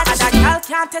and catch. That girl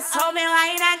can't test how me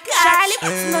wine and catch.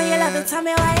 Charlie, know you love it, tell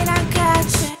me wine and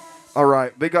catch. All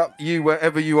right, big up you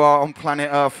wherever you are on planet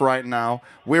Earth right now.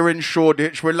 We're in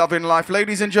Shoreditch. We're loving life.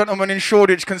 Ladies and gentlemen in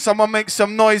Shoreditch, can someone make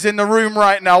some noise in the room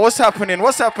right now? What's happening?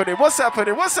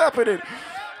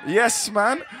 Yes,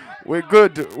 man. We're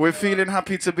good. We're feeling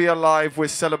happy to be alive. We're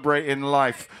celebrating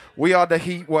life. We are the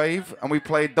Heatwave, and we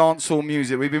play dancehall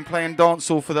music. We've been playing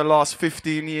dancehall for the last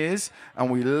 15 years,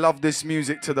 and we love this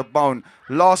music to the bone.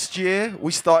 Last year,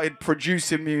 we started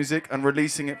producing music and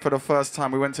releasing it for the first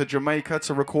time. We went to Jamaica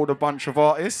to record a bunch of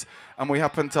artists, and we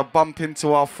happened to bump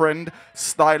into our friend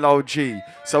Stylo G.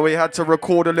 So we had to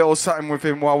record a little something with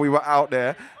him while we were out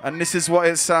there, and this is what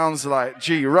it sounds like.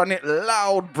 G, run it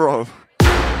loud, bro.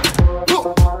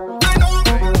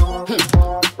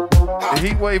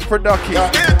 Heatwave production.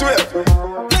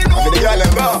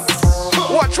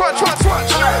 Watch.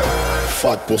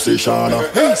 Fat position.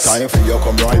 Time for you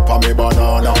come right on me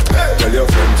banana. Tell your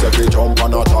friends if you jump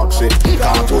on a taxi.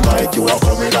 Can't tonight you are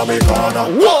coming on me corner.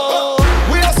 Whoa!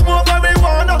 We are smoke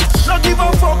marijuana. Not give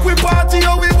a fuck, we party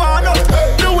how we wanna.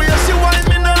 The way she wine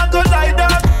me not go like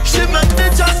that. She make the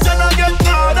chance and I get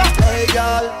harder. Hey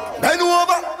girl, bend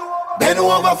over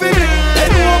for me.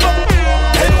 Bend over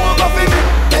for me.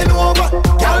 Bend over,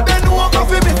 girl, bend over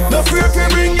for me. No fear to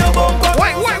bring your bumper.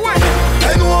 Wait.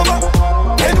 Bend over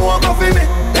for me.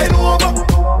 Bend over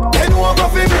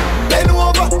for me. Bend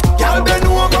over, girl, bend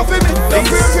over for me. No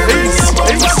fear to bring your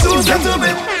bumper closer to me.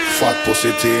 Fat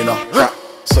pussy Tina.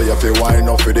 So you feel wine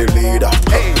up for the leader.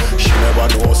 She never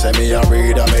knows say me a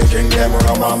reader. Making them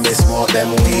rum and me smoke them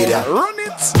weed. Run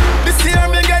it. This year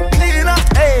me get cleaner.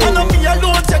 And on me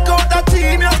alone check out that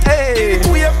team.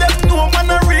 Two of them know man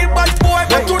a real bad boy.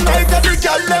 But tonight every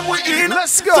girl them we in.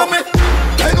 Let's go. So me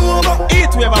bend over.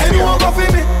 Bend over for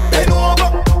me. Bend over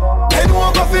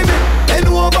for me. Bend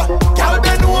over. Girl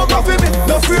bend over for me.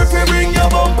 No fear to bring your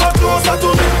bumper closer to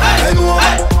me. Bend over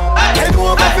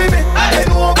for me.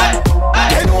 Bend over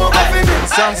for me.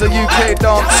 Sounds a UK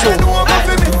dancehall. Bend over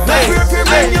for me. No fear to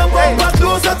bring your bumper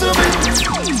closer to me.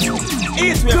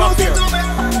 Closer to me.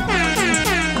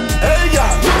 Hey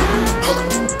yeah.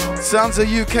 Sounds a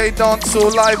UK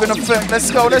dancehall live in effect. Let's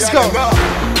go.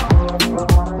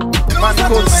 Man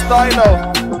called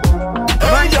Stylo.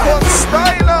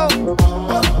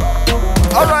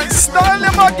 Alright, style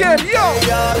him again, yo.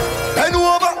 Bend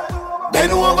over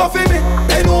for me.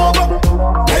 Bend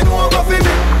over for me.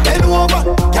 Bend over,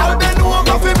 girl, bend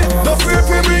over for me. No fear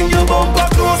to bring your bumper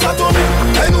closer to me.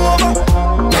 Bend over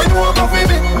for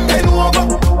me. Bend over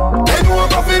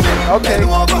for me. Okay. Bend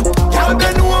over, girl,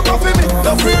 bend over for me.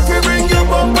 No fear to bring your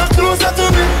bumper closer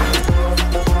to me.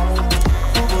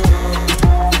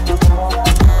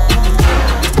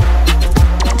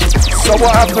 So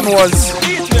what happened was,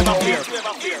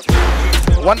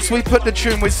 once we put the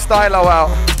tune with Stylo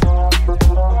out,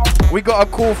 we got a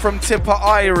call from Tipper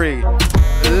Irie,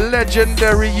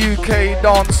 legendary UK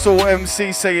dancehall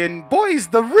MC, saying, boys,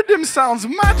 the rhythm sounds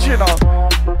mad, you know.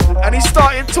 And he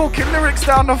started talking lyrics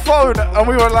down the phone, and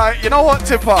we were like, you know what,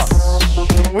 Tipper?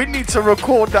 We need to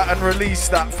record that and release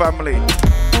that, family.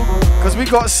 Because we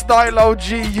got Stylo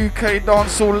G, UK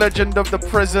dancehall legend of the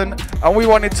prison, and we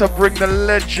wanted to bring the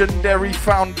legendary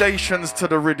foundations to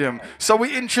the rhythm. So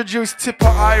we introduced Tipper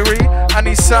Irie, and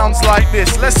he sounds like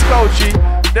this. Let's go, G.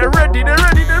 They're ready.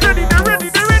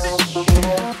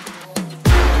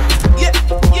 Yeah.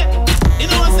 You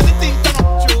know what's the thing turn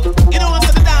up true. You know what's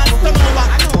the dance turn over.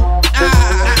 I know.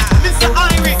 Mr.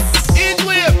 Irie,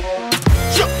 Heatwave.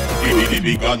 The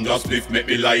big and just spliff make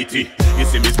me lighty. You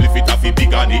see me spliff it off,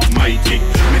 big and it mighty.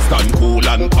 Me stand cool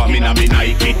and come in a me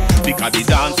Nike. Because the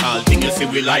dancehall thing you see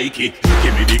we like it.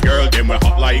 Give me the girl, them we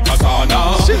hot like a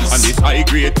sauna. And this high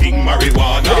grade thing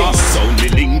marijuana. Sound the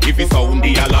link if it sound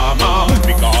the alarm.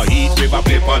 Because Heatwave a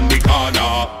play on the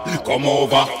corner. Come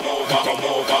over.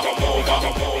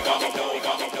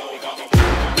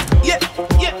 Yeah.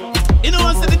 You know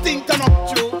what's the thing turn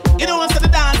up true. You know what's the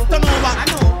dance turn over. I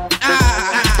know.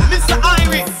 Mr.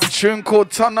 Irie. Tune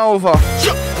called Turn Over.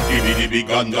 Give me the big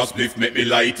and just spliff make me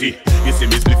lighty. You see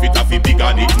me spliff it off, big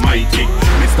and it mighty.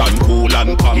 Me stand cool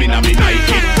and come in a me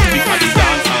Nike. Because the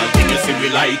dancehall thing you see we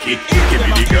like it. Give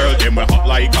me the girl, them we hot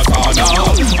like a sauna.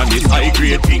 And this high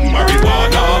grade thing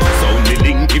marijuana. Sound the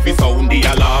link if it sound the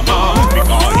alarm.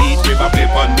 Because Heatwave a play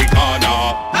on the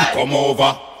corner. Come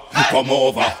over.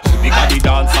 Because the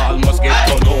dancehall must get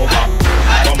turned over.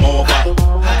 Come over.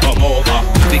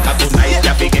 Because tonight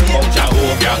you get culture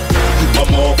over.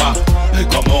 Come over.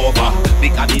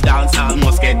 Because the dancehall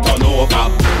must get turned over.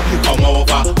 Come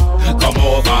over.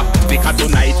 Because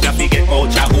tonight you get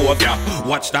culture over.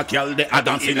 Watch that girl, they are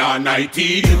dancing all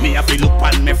nighty. Me have to look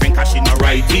on me friend cause she no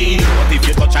righty. But if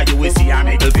you touch her, you will see her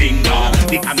middle finger.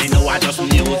 Because me know I just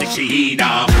music she hear.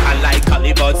 I like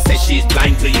Hollywood says she's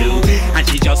blind to you. And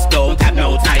she just don't have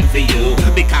no time for you.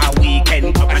 Because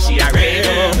weekend come and she a red.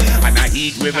 And I heat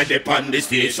Heatwave with the on the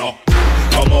stage, so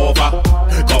come over,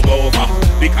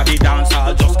 because the dance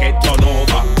I'll just get turned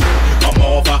over. Come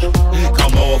over,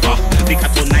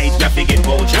 because tonight we have to get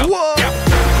vulture. Yeah.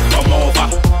 Come over,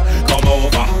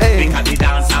 because the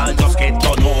dance I'll just get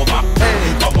turned over.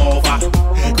 Come over,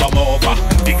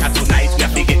 because tonight we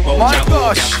have to get vulture. My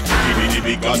gosh. Give me the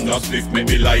big and the spliff, make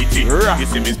me light it. You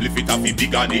see me spliff it up, it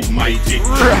big and it mighty.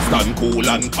 Stand cool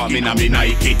and come in a me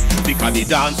Nike. Because the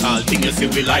dance all thing you see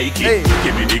we like it.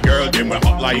 Give me the girl, them we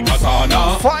hot like a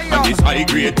sauna. Fire. And this high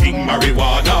grade thing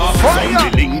marijuana. Fire.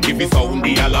 Sound the link if it sound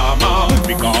the alarm.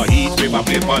 Because Heatwave a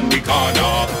play on the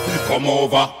corner. Come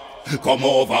over,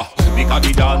 because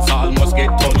the dance all must get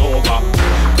turned over.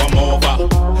 Come over,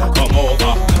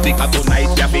 because tonight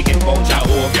we have to get vulture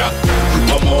over.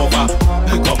 Come over,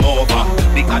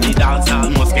 because the dance all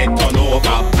must get turned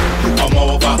over. Come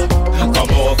over,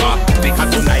 because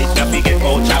tonight we have to get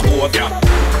vulture over.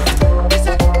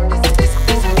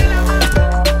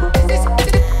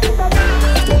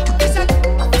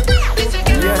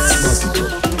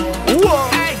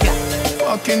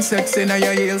 Fucking sexy now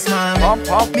your heels, mommy.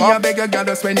 Me a beg a girl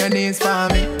just when your knees for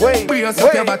me. Brace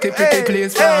up your body, pretty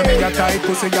please for me. Your tight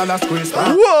pussy girl a squeeze for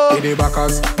me. Hey,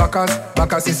 Bacchus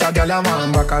is a girl a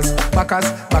man.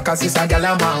 Bacchus is a girl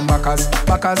a man.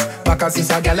 Bacchus is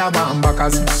a girl a man.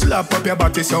 Bacchus slap up your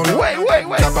body sound. Wait.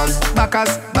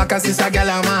 Bacchus is a girl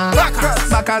a man.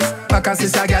 Bacchus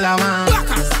is a girl a man.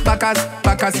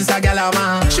 Bacchus is a girl a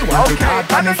man. She want it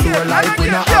hard on the floor like we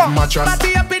not have mattress.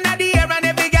 Body up in the air and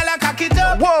every girl a cock it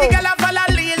up. The girl a follow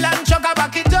Lil and chuck a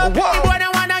back it up. The boy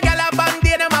don't want a girl a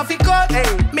band-aid them a fi cut.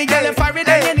 Me girl a foreign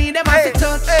and you need them a fi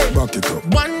touch. Back it up.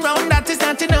 One round that is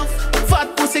not enough.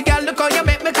 Fat pussy girl look how you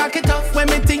make me cock it up. When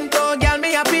me think oh girl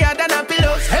me happier than a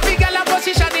pillow. Every girl a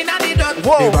position in a the dot.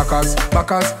 Hey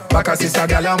Bacchus is a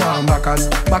girl a man.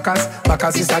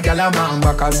 Bacchus is a girl a man.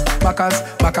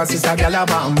 Bacchus is a girl a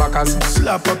man. Bacchus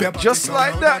slap up your just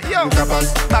like that, yo.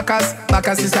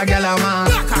 Bacchus is a girl a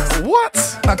man. What?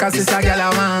 Bacchus is a girl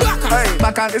a man. Hey,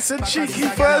 Bacchus, it's a cheeky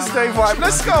Thursday vibe.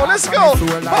 Let's go.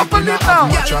 Popping it now.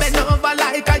 Girl bend over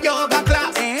like a yoga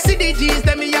class. See the G's,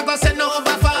 them me a go send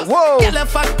over fast. Girl a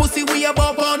fat pussy we a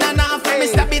bob on and off. Me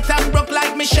stab it and broke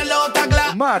like Michelle out a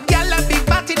glass. Girl a big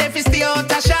body, they fi stay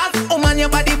out a shot. Oh man, your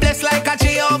body blessed like a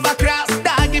Jehovah cross.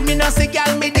 Dog give me no see,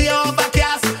 girl me the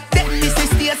overcast. Then me see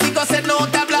Stacy go send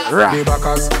out a blast. Hey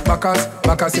Bacchus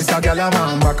is a girl a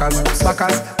man. Bacchus is a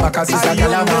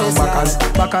girl a man.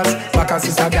 Bacchus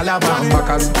is a girl a man.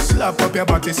 Bacchus slap up your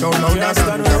body so loud and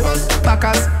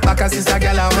Bacchus is a girl a man. Bacchus is a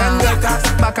girl a man.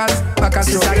 Bacchus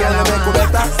is a girl a man.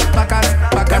 Like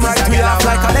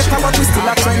a letter but we still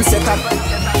a trendsetter.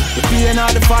 The pain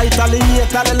of the fight, all the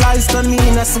hate, all the lies to me.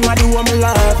 I sing I do what me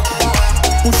love.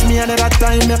 Push me another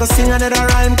time, never sing another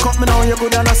rhyme. Cut me now, you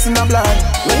good and I sing a blood.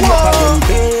 When you up again,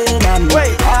 pain and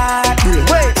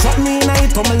heartbreak. Shut me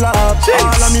night for my love.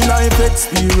 All of me life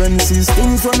experiences,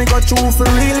 things when me got through for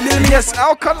real. Yes,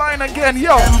 Alkaline again,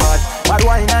 yo. Bad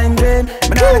wine and grain.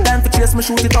 Me not have time for chase, me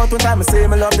shoot it out one time. I say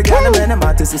me love the girl, the man, the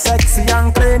artist is sexy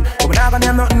and clean. But me not gonna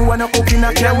have nothing when I cook in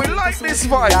a can. Yeah, we like this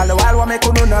vibe. All the while we make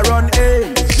you no run,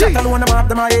 eh. Shut all one of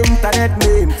them my internet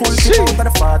name. Full shit out of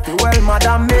the party, well,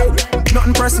 madam me.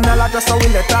 Nothing personal, I just how we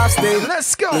let us stay.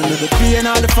 Let's go. The pain,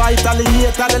 all the fight, all the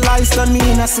hate, all the lies to me.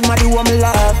 I sing my do what me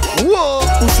love. Whoa.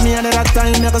 Push me another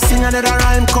time, never sing another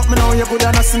rhyme. Cut me now, you good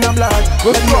and I sing a blood.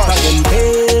 Good gosh.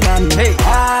 Pain and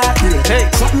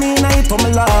heartbreak. Shut me night for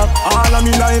my love. All of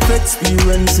me life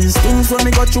experiences, things when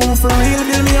me got through for real.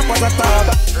 Build me up as a top.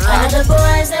 All of the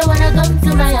boys, they wanna come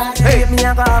to my yard. Hey, me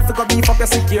a go have to go beef up your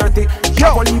security.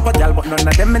 Yo. I go leave a girl, but none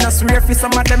of them me not swear for.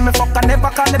 Some of them me fuck and never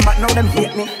call them back. Now them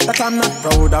hate me, that I'm not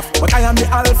proud of. But I am the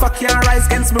alpha, can't rise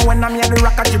against me when I'm here the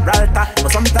rock of Gibraltar.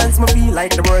 But sometimes me feel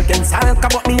like the world against Alka.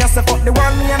 But me as a fuck the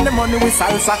world, me and the money with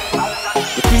salsa.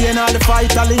 The pain, all the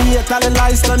fight, all the hate, all the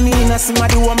lies to me. I sing I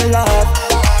do what me love.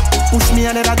 Push me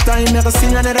another time, never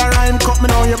sing another rhyme. Cut me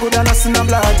now, you good and I sing a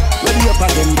blood. Ready up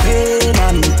again, pain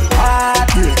and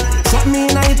heartbreak. Shut me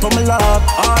night for my love.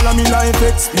 All of me life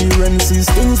experiences,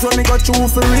 things when me got through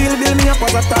for real. Build me up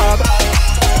as a top.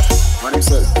 What him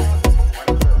say?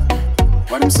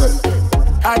 What him say?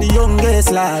 I the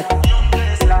youngest lad,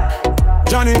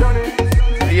 Johnny.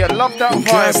 Yeah, love that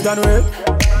vibe.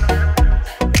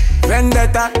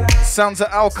 Vendetta. Sounds of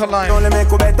Alkaline. Only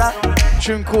make you better.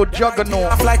 Tune called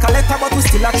Juggernaut. Off like a letter, but we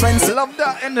still a trend. Love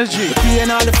that energy. The pain,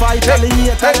 all the fight, all the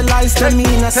hate, all the lies to me.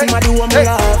 I sing I do what me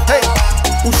love.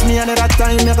 Push me another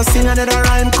time, never sing another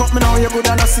rhyme. Cut me now, you good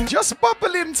and I sing. Just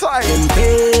bubbling time.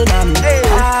 Pain and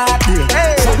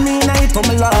heartbreak. Shut me night from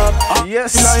my lab.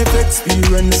 Yes. Life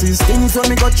experiences, things when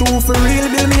me got through for real,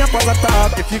 build me up as a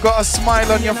top. If you got a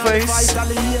smile on your face,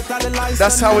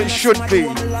 that's how it should be.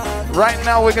 Right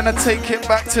now we're gonna take it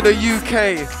back to the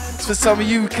UK for some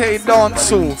UK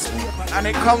dancehall, and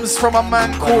it comes from a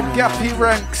man called Gappy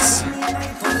Ranks.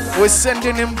 We're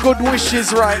sending him good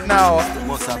wishes right now.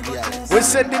 We're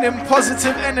sending him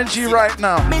positive energy right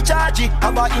now. Me charge it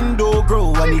about indoor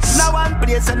grow, and it's now one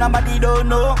place and nobody don't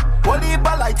know. Only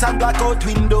by lights and blackout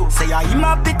window. Say I him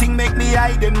up the thing make me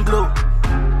eye them glow.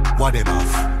 What them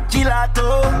off?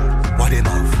 Gelato. What them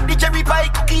off? The cherry pie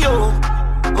cookie oh.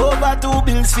 Over 2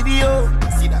 bills for the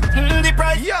See that? The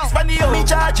price is funny oh. Me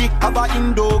charge it about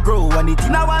indoor grow, and it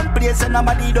in a one place and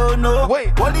nobody don't know.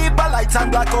 Wait. Only by lights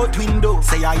and blackout window.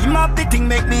 Say I him up the thing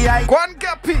make me eye. Go on,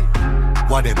 Gappy.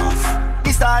 What them off?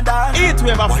 The standard.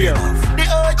 Heatwave affair. The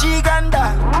OG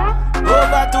Ganda.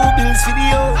 Over 2 bills for the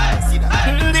See that?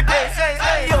 The price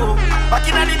yo. Back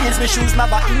in the days, my shoes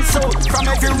never insole. From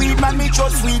every weed man, me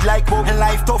trust weed like bow. And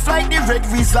life tough like the red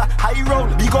Rizla, high roll.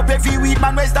 Big up every weed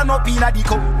man, we stand up in a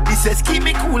deco. This says keep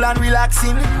me cool and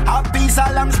relaxing. Have peace,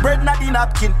 lambs bread, not the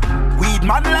napkin. Weed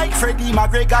man like Freddie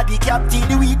McGregor, the captain.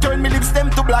 The weed turn me lips them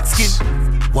to black skin.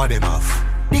 What them off?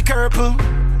 The purple.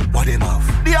 What them off?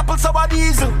 The apple sour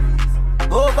diesel.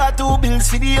 Over 2 bills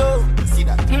for the See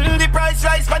that? The price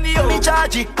rise for the Me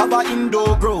charge it about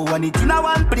indoor grow, and it in a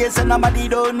one place and nobody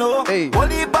don't know.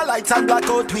 Only by lights and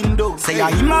blackout window. Say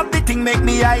I him up the thing make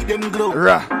me eye them glow.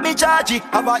 Me charge it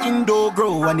about indoor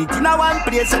grow, and it in a one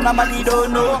place and nobody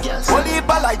don't know. Only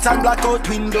by lights and blackout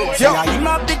window. Say I him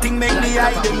up the thing make me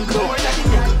eye them glow.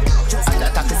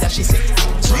 She said,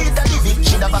 sweet and the Vic,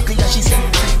 she the back here, she said.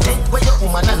 Take where your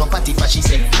woman and no party for she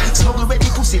said. Smuggle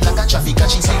ready pussy like a traffic,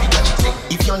 she said.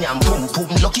 If you're name boom, boom,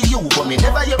 lucky you, but me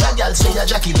never hear a girl say a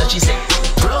Jackie, she said.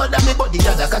 Brother, me body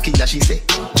a cocky, she said.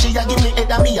 She a give me head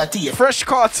and me a tear. Fresh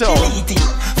Cartel. Delete it,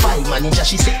 fine manager,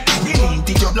 she said. Delete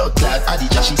it, your blood clot,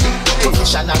 Adija, she said.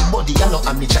 Professional body, you know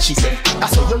amateur, she said. I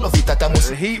saw you love it at a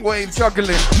must. Heatwave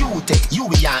juggling. You take,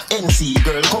 you be an NC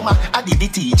girl, come on, I did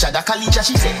the teacher, the college,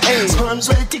 she said. Sperms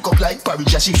well tick up like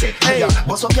porridge, she said.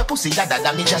 Bust up your pussy, that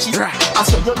damage, she said. I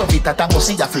saw you love it at a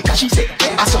Mossy Africa, she said.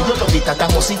 I saw you love it at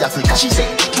a Mossy Africa, she said.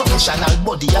 Professional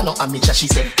body, you know amateur, she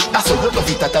said. I saw you love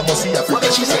it at a Mossy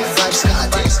Africa, she said.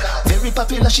 Very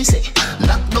popular, she said.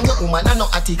 Knock down your woman, I know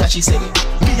Attica, she said.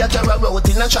 Be a carry out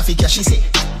in the traffic, she said.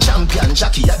 Champion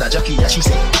Jackie, yeah, Jackie, yeah, she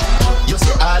said. You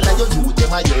say all of your youth,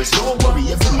 them are yours. Don't worry,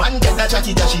 every man get a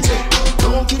Jackie, yeah, she said.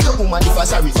 Don't kill your woman if I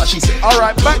sorry for, she said.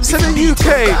 Alright, back to the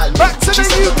UK. Back to the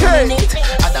UK.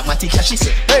 Adamatic, yeah, she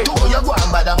said. Hey. Do you go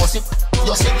and bad, I must you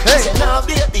say. She say, now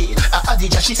baby,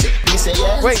 Adija, she say. Me say,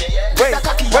 yeah. Wait.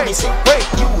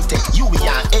 You take, you be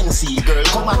an NC girl.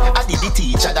 Come on, I did the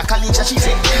teacher, the college, she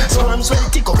say. Sperms well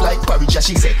tick up like porridge,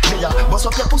 she say. Me bust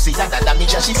up your pussy, that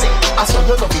damage, she say. I saw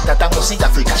you love it at a Mossy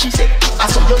Africa, she say. I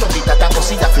saw you love it at a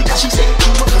Mossy Africa, she say.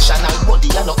 Professional body,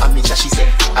 you know amateur, she say.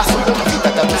 I saw you love it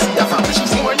at a Mossy Africa, she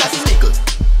say. We're not nigga,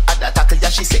 at the tackle, yeah,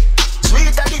 she say.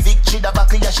 Sweet and the victory, the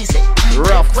back, yeah, she say.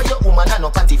 Rough. Where your woman and no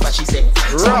panty for, she say.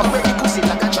 Rough. Where the pussy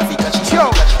like a traffic, she say.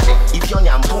 If you're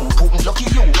name boom, boom, lucky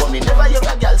you, but me never hear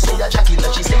a girl say a Jackie,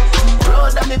 she say.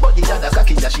 Brother, me body, yeah, the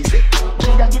cocky, yeah, she say.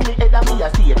 She da give me head and me a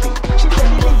tape. She say,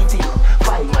 delete it,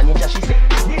 fine manager, she say.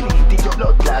 Delete it, your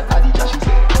blood clot, Adija, she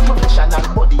say. Professional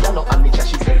body, you know amateur,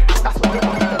 she say. That's what you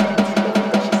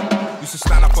used to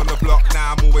stand up on the block,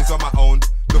 now I'm always on my own.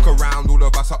 Look around, all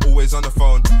of us are always on the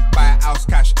phone. Buy a house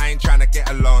cash, I ain't trying to get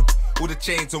a loan. All the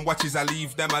chains and watches, I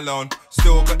leave them alone.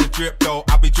 Still got the drip though,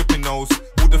 I be dripping those.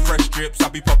 All the fresh drips, I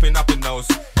be popping up in those.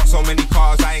 Got so many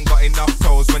cars, I ain't got enough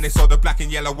toes. When they saw the black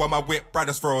and yellow on my whip,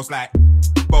 brothers froze like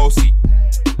Bossy,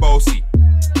 Bossy,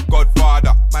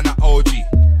 Godfather, man a OG,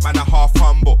 man a half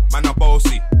humble, man a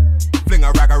bossy. Fling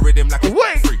a rag a rhythm like a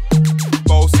free.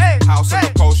 Bossy, house on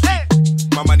the coast.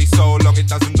 My money so long it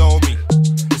doesn't know me.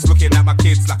 It's looking at my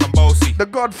kids like I'm bossy. The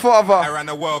Godfather. I ran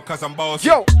the world cause I'm bossy.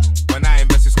 Yo. When I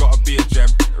invest it's gotta be a gem.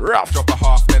 Rough. Drop a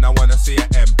half then I wanna see a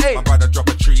M. Hey. My brother drop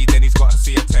a 3 then he's gotta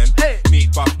see a 10. Hey.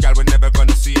 Meet buff gal we're never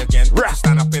gonna see again. Rough.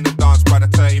 Stand up in the dance brother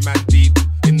 30 man deep.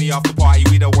 In the after party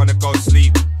we don't wanna go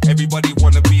sleep. Everybody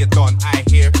wanna be a don, I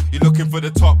hear. You're looking for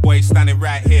the top boy standing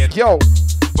right here. Yo.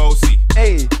 Bossy,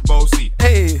 hey, Bossy,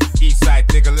 hey, Eastside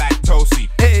nigga like Toasty,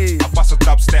 hey, I bust a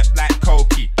dubstep like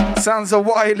Koki. Sounds a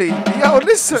Wiley. Yo,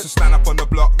 listen. Used to stand up on the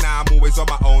block, now I'm always on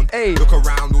my own. Hey. Look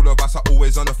around, all of us are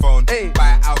always on the phone. Hey. Buy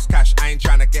a house cash, I ain't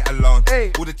trying to get a loan.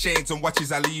 Hey. All the chains and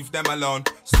watches, I leave them alone.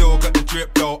 Still got the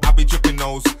drip though, I be dripping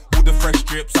those. All the fresh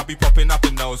drips, I be popping up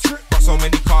in those. Got so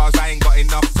many cars, I ain't got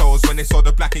enough toes. When they saw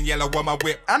the black and yellow on my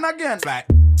whip. And again. It's like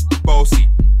Bossy,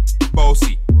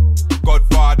 Bossy,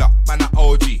 Godfather, man a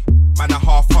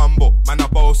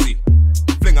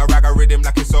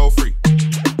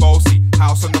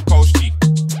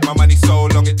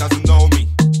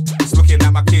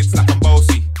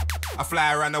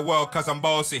around the world cause I'm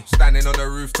bossy. Standing on the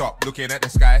rooftop, looking at the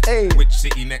sky. Ay. Which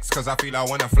city next cause I feel I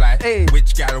wanna fly. Ay.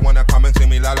 Which gal wanna come and sing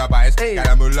me lullabies.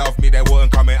 Gal who love me, they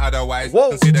wouldn't come in otherwise. Whoa.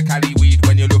 Consider Cali weed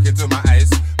when you look into my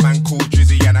eyes. Man cool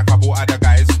Drizzy and a couple other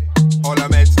guys. All the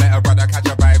meds, let a brother catch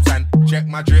a vibes. And check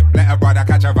my drip, let a brother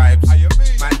catch a vibes.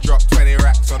 Man drop 20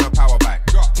 racks on a power bike.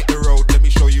 Hit the road, let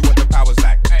me show you what the power's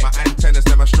like. My antennas,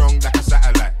 them are strong like a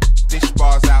satellite. Dish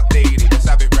bars outdated, let's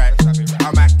have it right.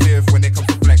 I'm active when it comes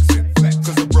to flexing.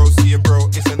 Cause a bro see a bro,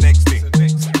 it's the next thing.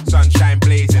 Sunshine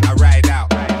blazing, I ride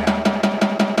out.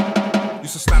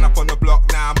 Used to stand up on the block,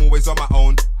 now I'm always on my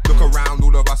own. Look around,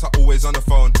 all of us are always on the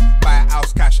phone. Buy a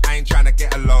house cash, I ain't trying to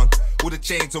get a loan. All the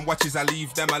chains and watches, I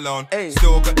leave them alone.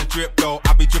 Still got the drip though,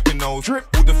 I be dripping those.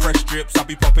 All the fresh drips, I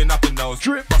be popping up in those.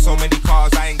 Got so many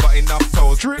cars, I ain't got enough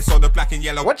toes. It's all the black and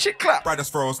yellow. Watch it clap. Brothers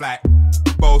froze like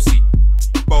Bossy,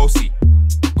 Bossy,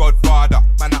 Godfather,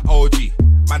 man a OG,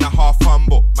 man a half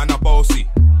humble, man a bossy.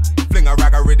 Fling a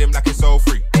rag a rhythm like it's all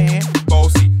free.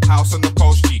 Bossy, house on the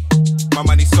coast G. My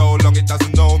money so long it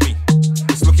doesn't know me.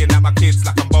 It's looking at my kids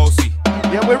like I'm bossy.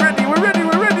 Yeah, we're ready,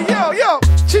 yo, yo.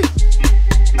 Gee.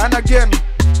 And again,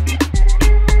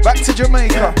 back to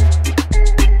Jamaica.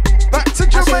 Back to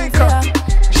Jamaica.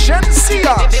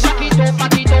 Shensia.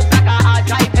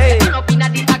 Hey.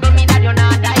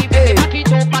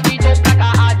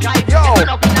 Yo.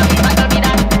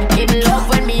 Him love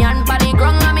when me hand pa the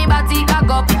ground and me body cock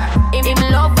up.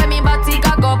 Him love when me body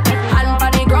cock up. Hand pa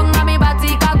the ground and me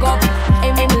body cock up.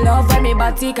 Him love when me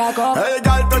body cock up. Hey,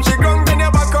 girl, touch the ground, then you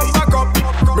back up, back up.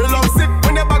 Me love sit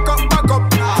when you back up, back up.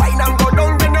 Wine and go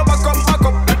down, then you back up, back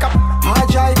up. Hard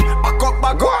drive, back up,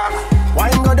 back up.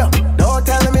 Wine go down, don't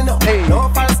tell me no. Hey. No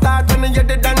false start when you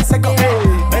the dance go. Hey.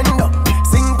 Bend up,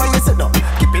 sing when you sit down.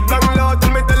 Keep it down low,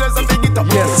 tell me tell you something get up.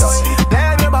 Yes.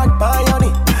 Tell me back by your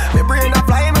knee. Me brain a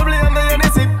fly, me blame the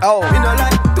innocent. Oh. Me no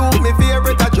like to, me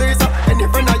favorite a tracer. Any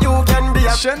friend of you can be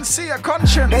a Shensia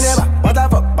conscience. Never, what the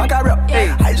fuck, back a rap. Hey.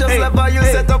 I just love how you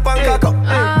set up and cock up.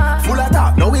 Full of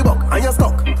talk, now we buck and you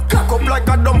stuck. Cock up like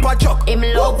a dumper truck. Him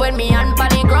love when me hand pa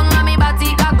the ground and me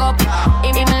body cock up.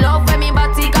 Him love when me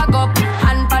body cock up.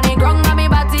 Hand pa the ground and me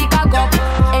body cock up.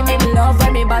 Him love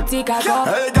when me body cock up.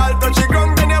 Hey, girl, touch the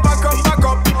ground, then you back up, back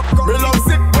up. Me love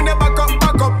sit when you back up,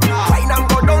 back up. Wine and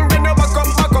go down, then you back up,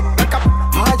 back up, back up.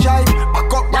 Hard drive,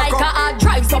 back up, back up. Like a hard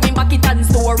drive, so me back it and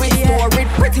store it, store it.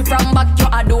 Pretty from back, you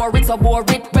adore it, so bore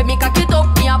it. When me cock it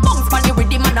up, me a bounce pan the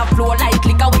rhythm and a flow like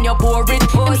liquor when you pour it.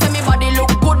 Him say me body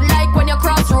look good like when you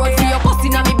cross road. See you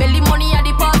busting on me belly, money at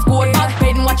the passcode. Back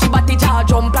pen, watch your body jar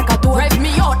jump like a toe. Rev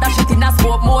me out, that shit in a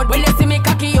smoke mode. When you see me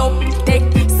cocky up, take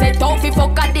set off if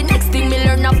fuck at the next thing me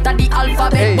learn after the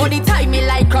alphabet. Body tie me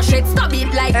like crush it, stab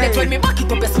it like that. When me back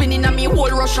it up, you spinning on me whole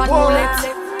Russian roulette.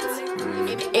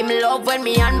 Him love when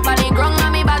me hand pa the ground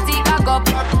and me body cock up.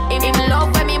 Him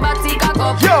love when me body cock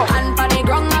up. Hand pa the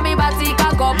ground and me body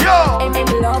cock up.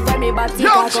 Him love when me body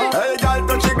cock up. Hey, girl,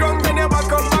 touch the ground, then you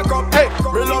back up, back up. Hey,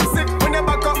 me love sit when you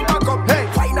back up, back up. Hey,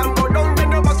 wine and go down,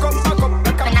 then you back up, back up,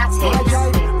 back up.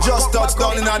 Just touched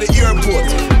down in the airport.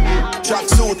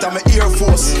 Tracksuit and my Air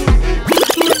Force.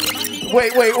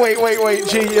 Wait,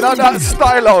 G, you know that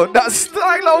stylo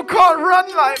can't run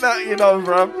like that, you know,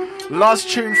 bro. Last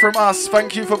tune from us,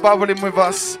 thank you for bubbling with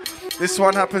us. This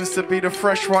one happens to be the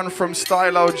fresh one from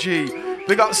Stylo G.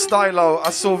 Big up Stylo, I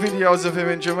saw videos of him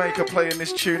in Jamaica playing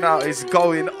this tune out. He's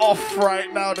going off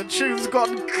right now, the tune's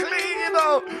gone clean, you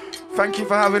know. Thank you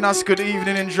for having us, good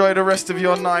evening, enjoy the rest of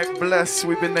your night, bless,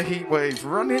 we've been the Heatwave.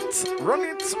 Run it, run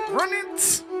it, run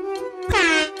it.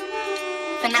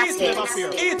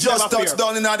 Just touched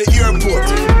down in the airport.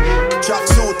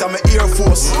 Tracksuit and my Air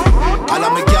Force. All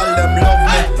of my gal them love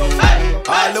me.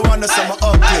 All the wanna say my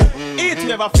ugly.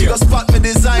 She go spot me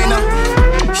designer.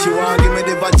 She wanna give me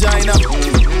the vagina.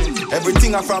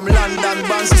 Everything I from London,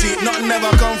 Bond Street. Nothing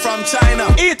never come from China.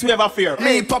 Heatwave fear.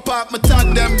 Me pop up, me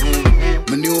tag them.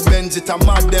 My new Benz it a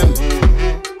mad them.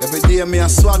 Every day me a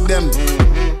swag them.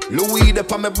 Louis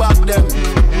up on me back them.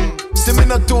 See me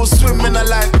not too swim, me not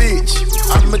like beach.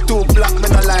 And me too black, me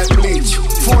not like bleach.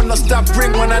 Phone no stop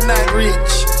ring when I night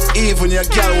reach. Even your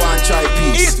girl want try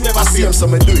peace. I see him so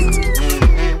me do it.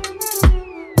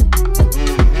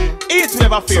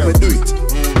 Heatwave fear. So me do it.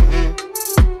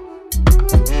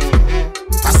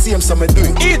 I see him so me do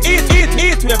it.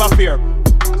 Heatwave fear.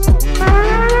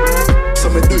 So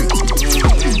me do it.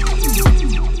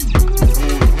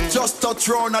 Just touch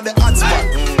round at the hot spot.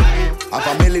 Have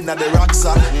a million at the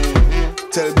rucksack.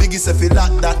 Tell Biggie say fi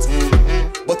like that.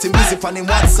 But him busy on him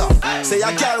WhatsApp. Say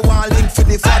a girl want link for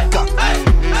the vodka.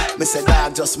 Me say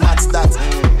dad just match that.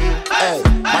 Hey,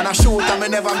 man I shoot and me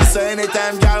never miss her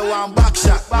anytime girl want back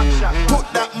shot. Put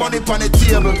that money on the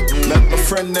table. Let my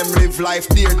friend them live life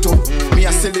there too. Me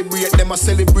I celebrate, them I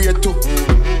celebrate too.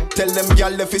 Tell them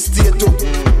girl if it's stay too.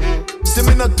 See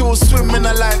me not too swim, me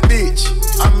not like beach.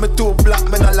 And me too black,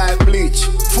 me not like bleach.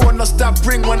 Phone no stop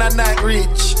ring when I night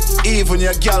reach. Even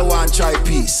your girl want try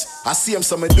peace. I see him,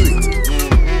 so me do it.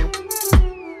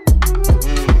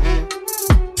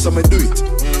 So me do it.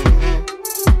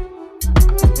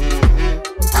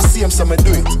 I see him, so me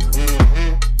do it.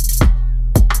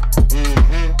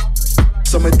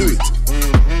 So me do it.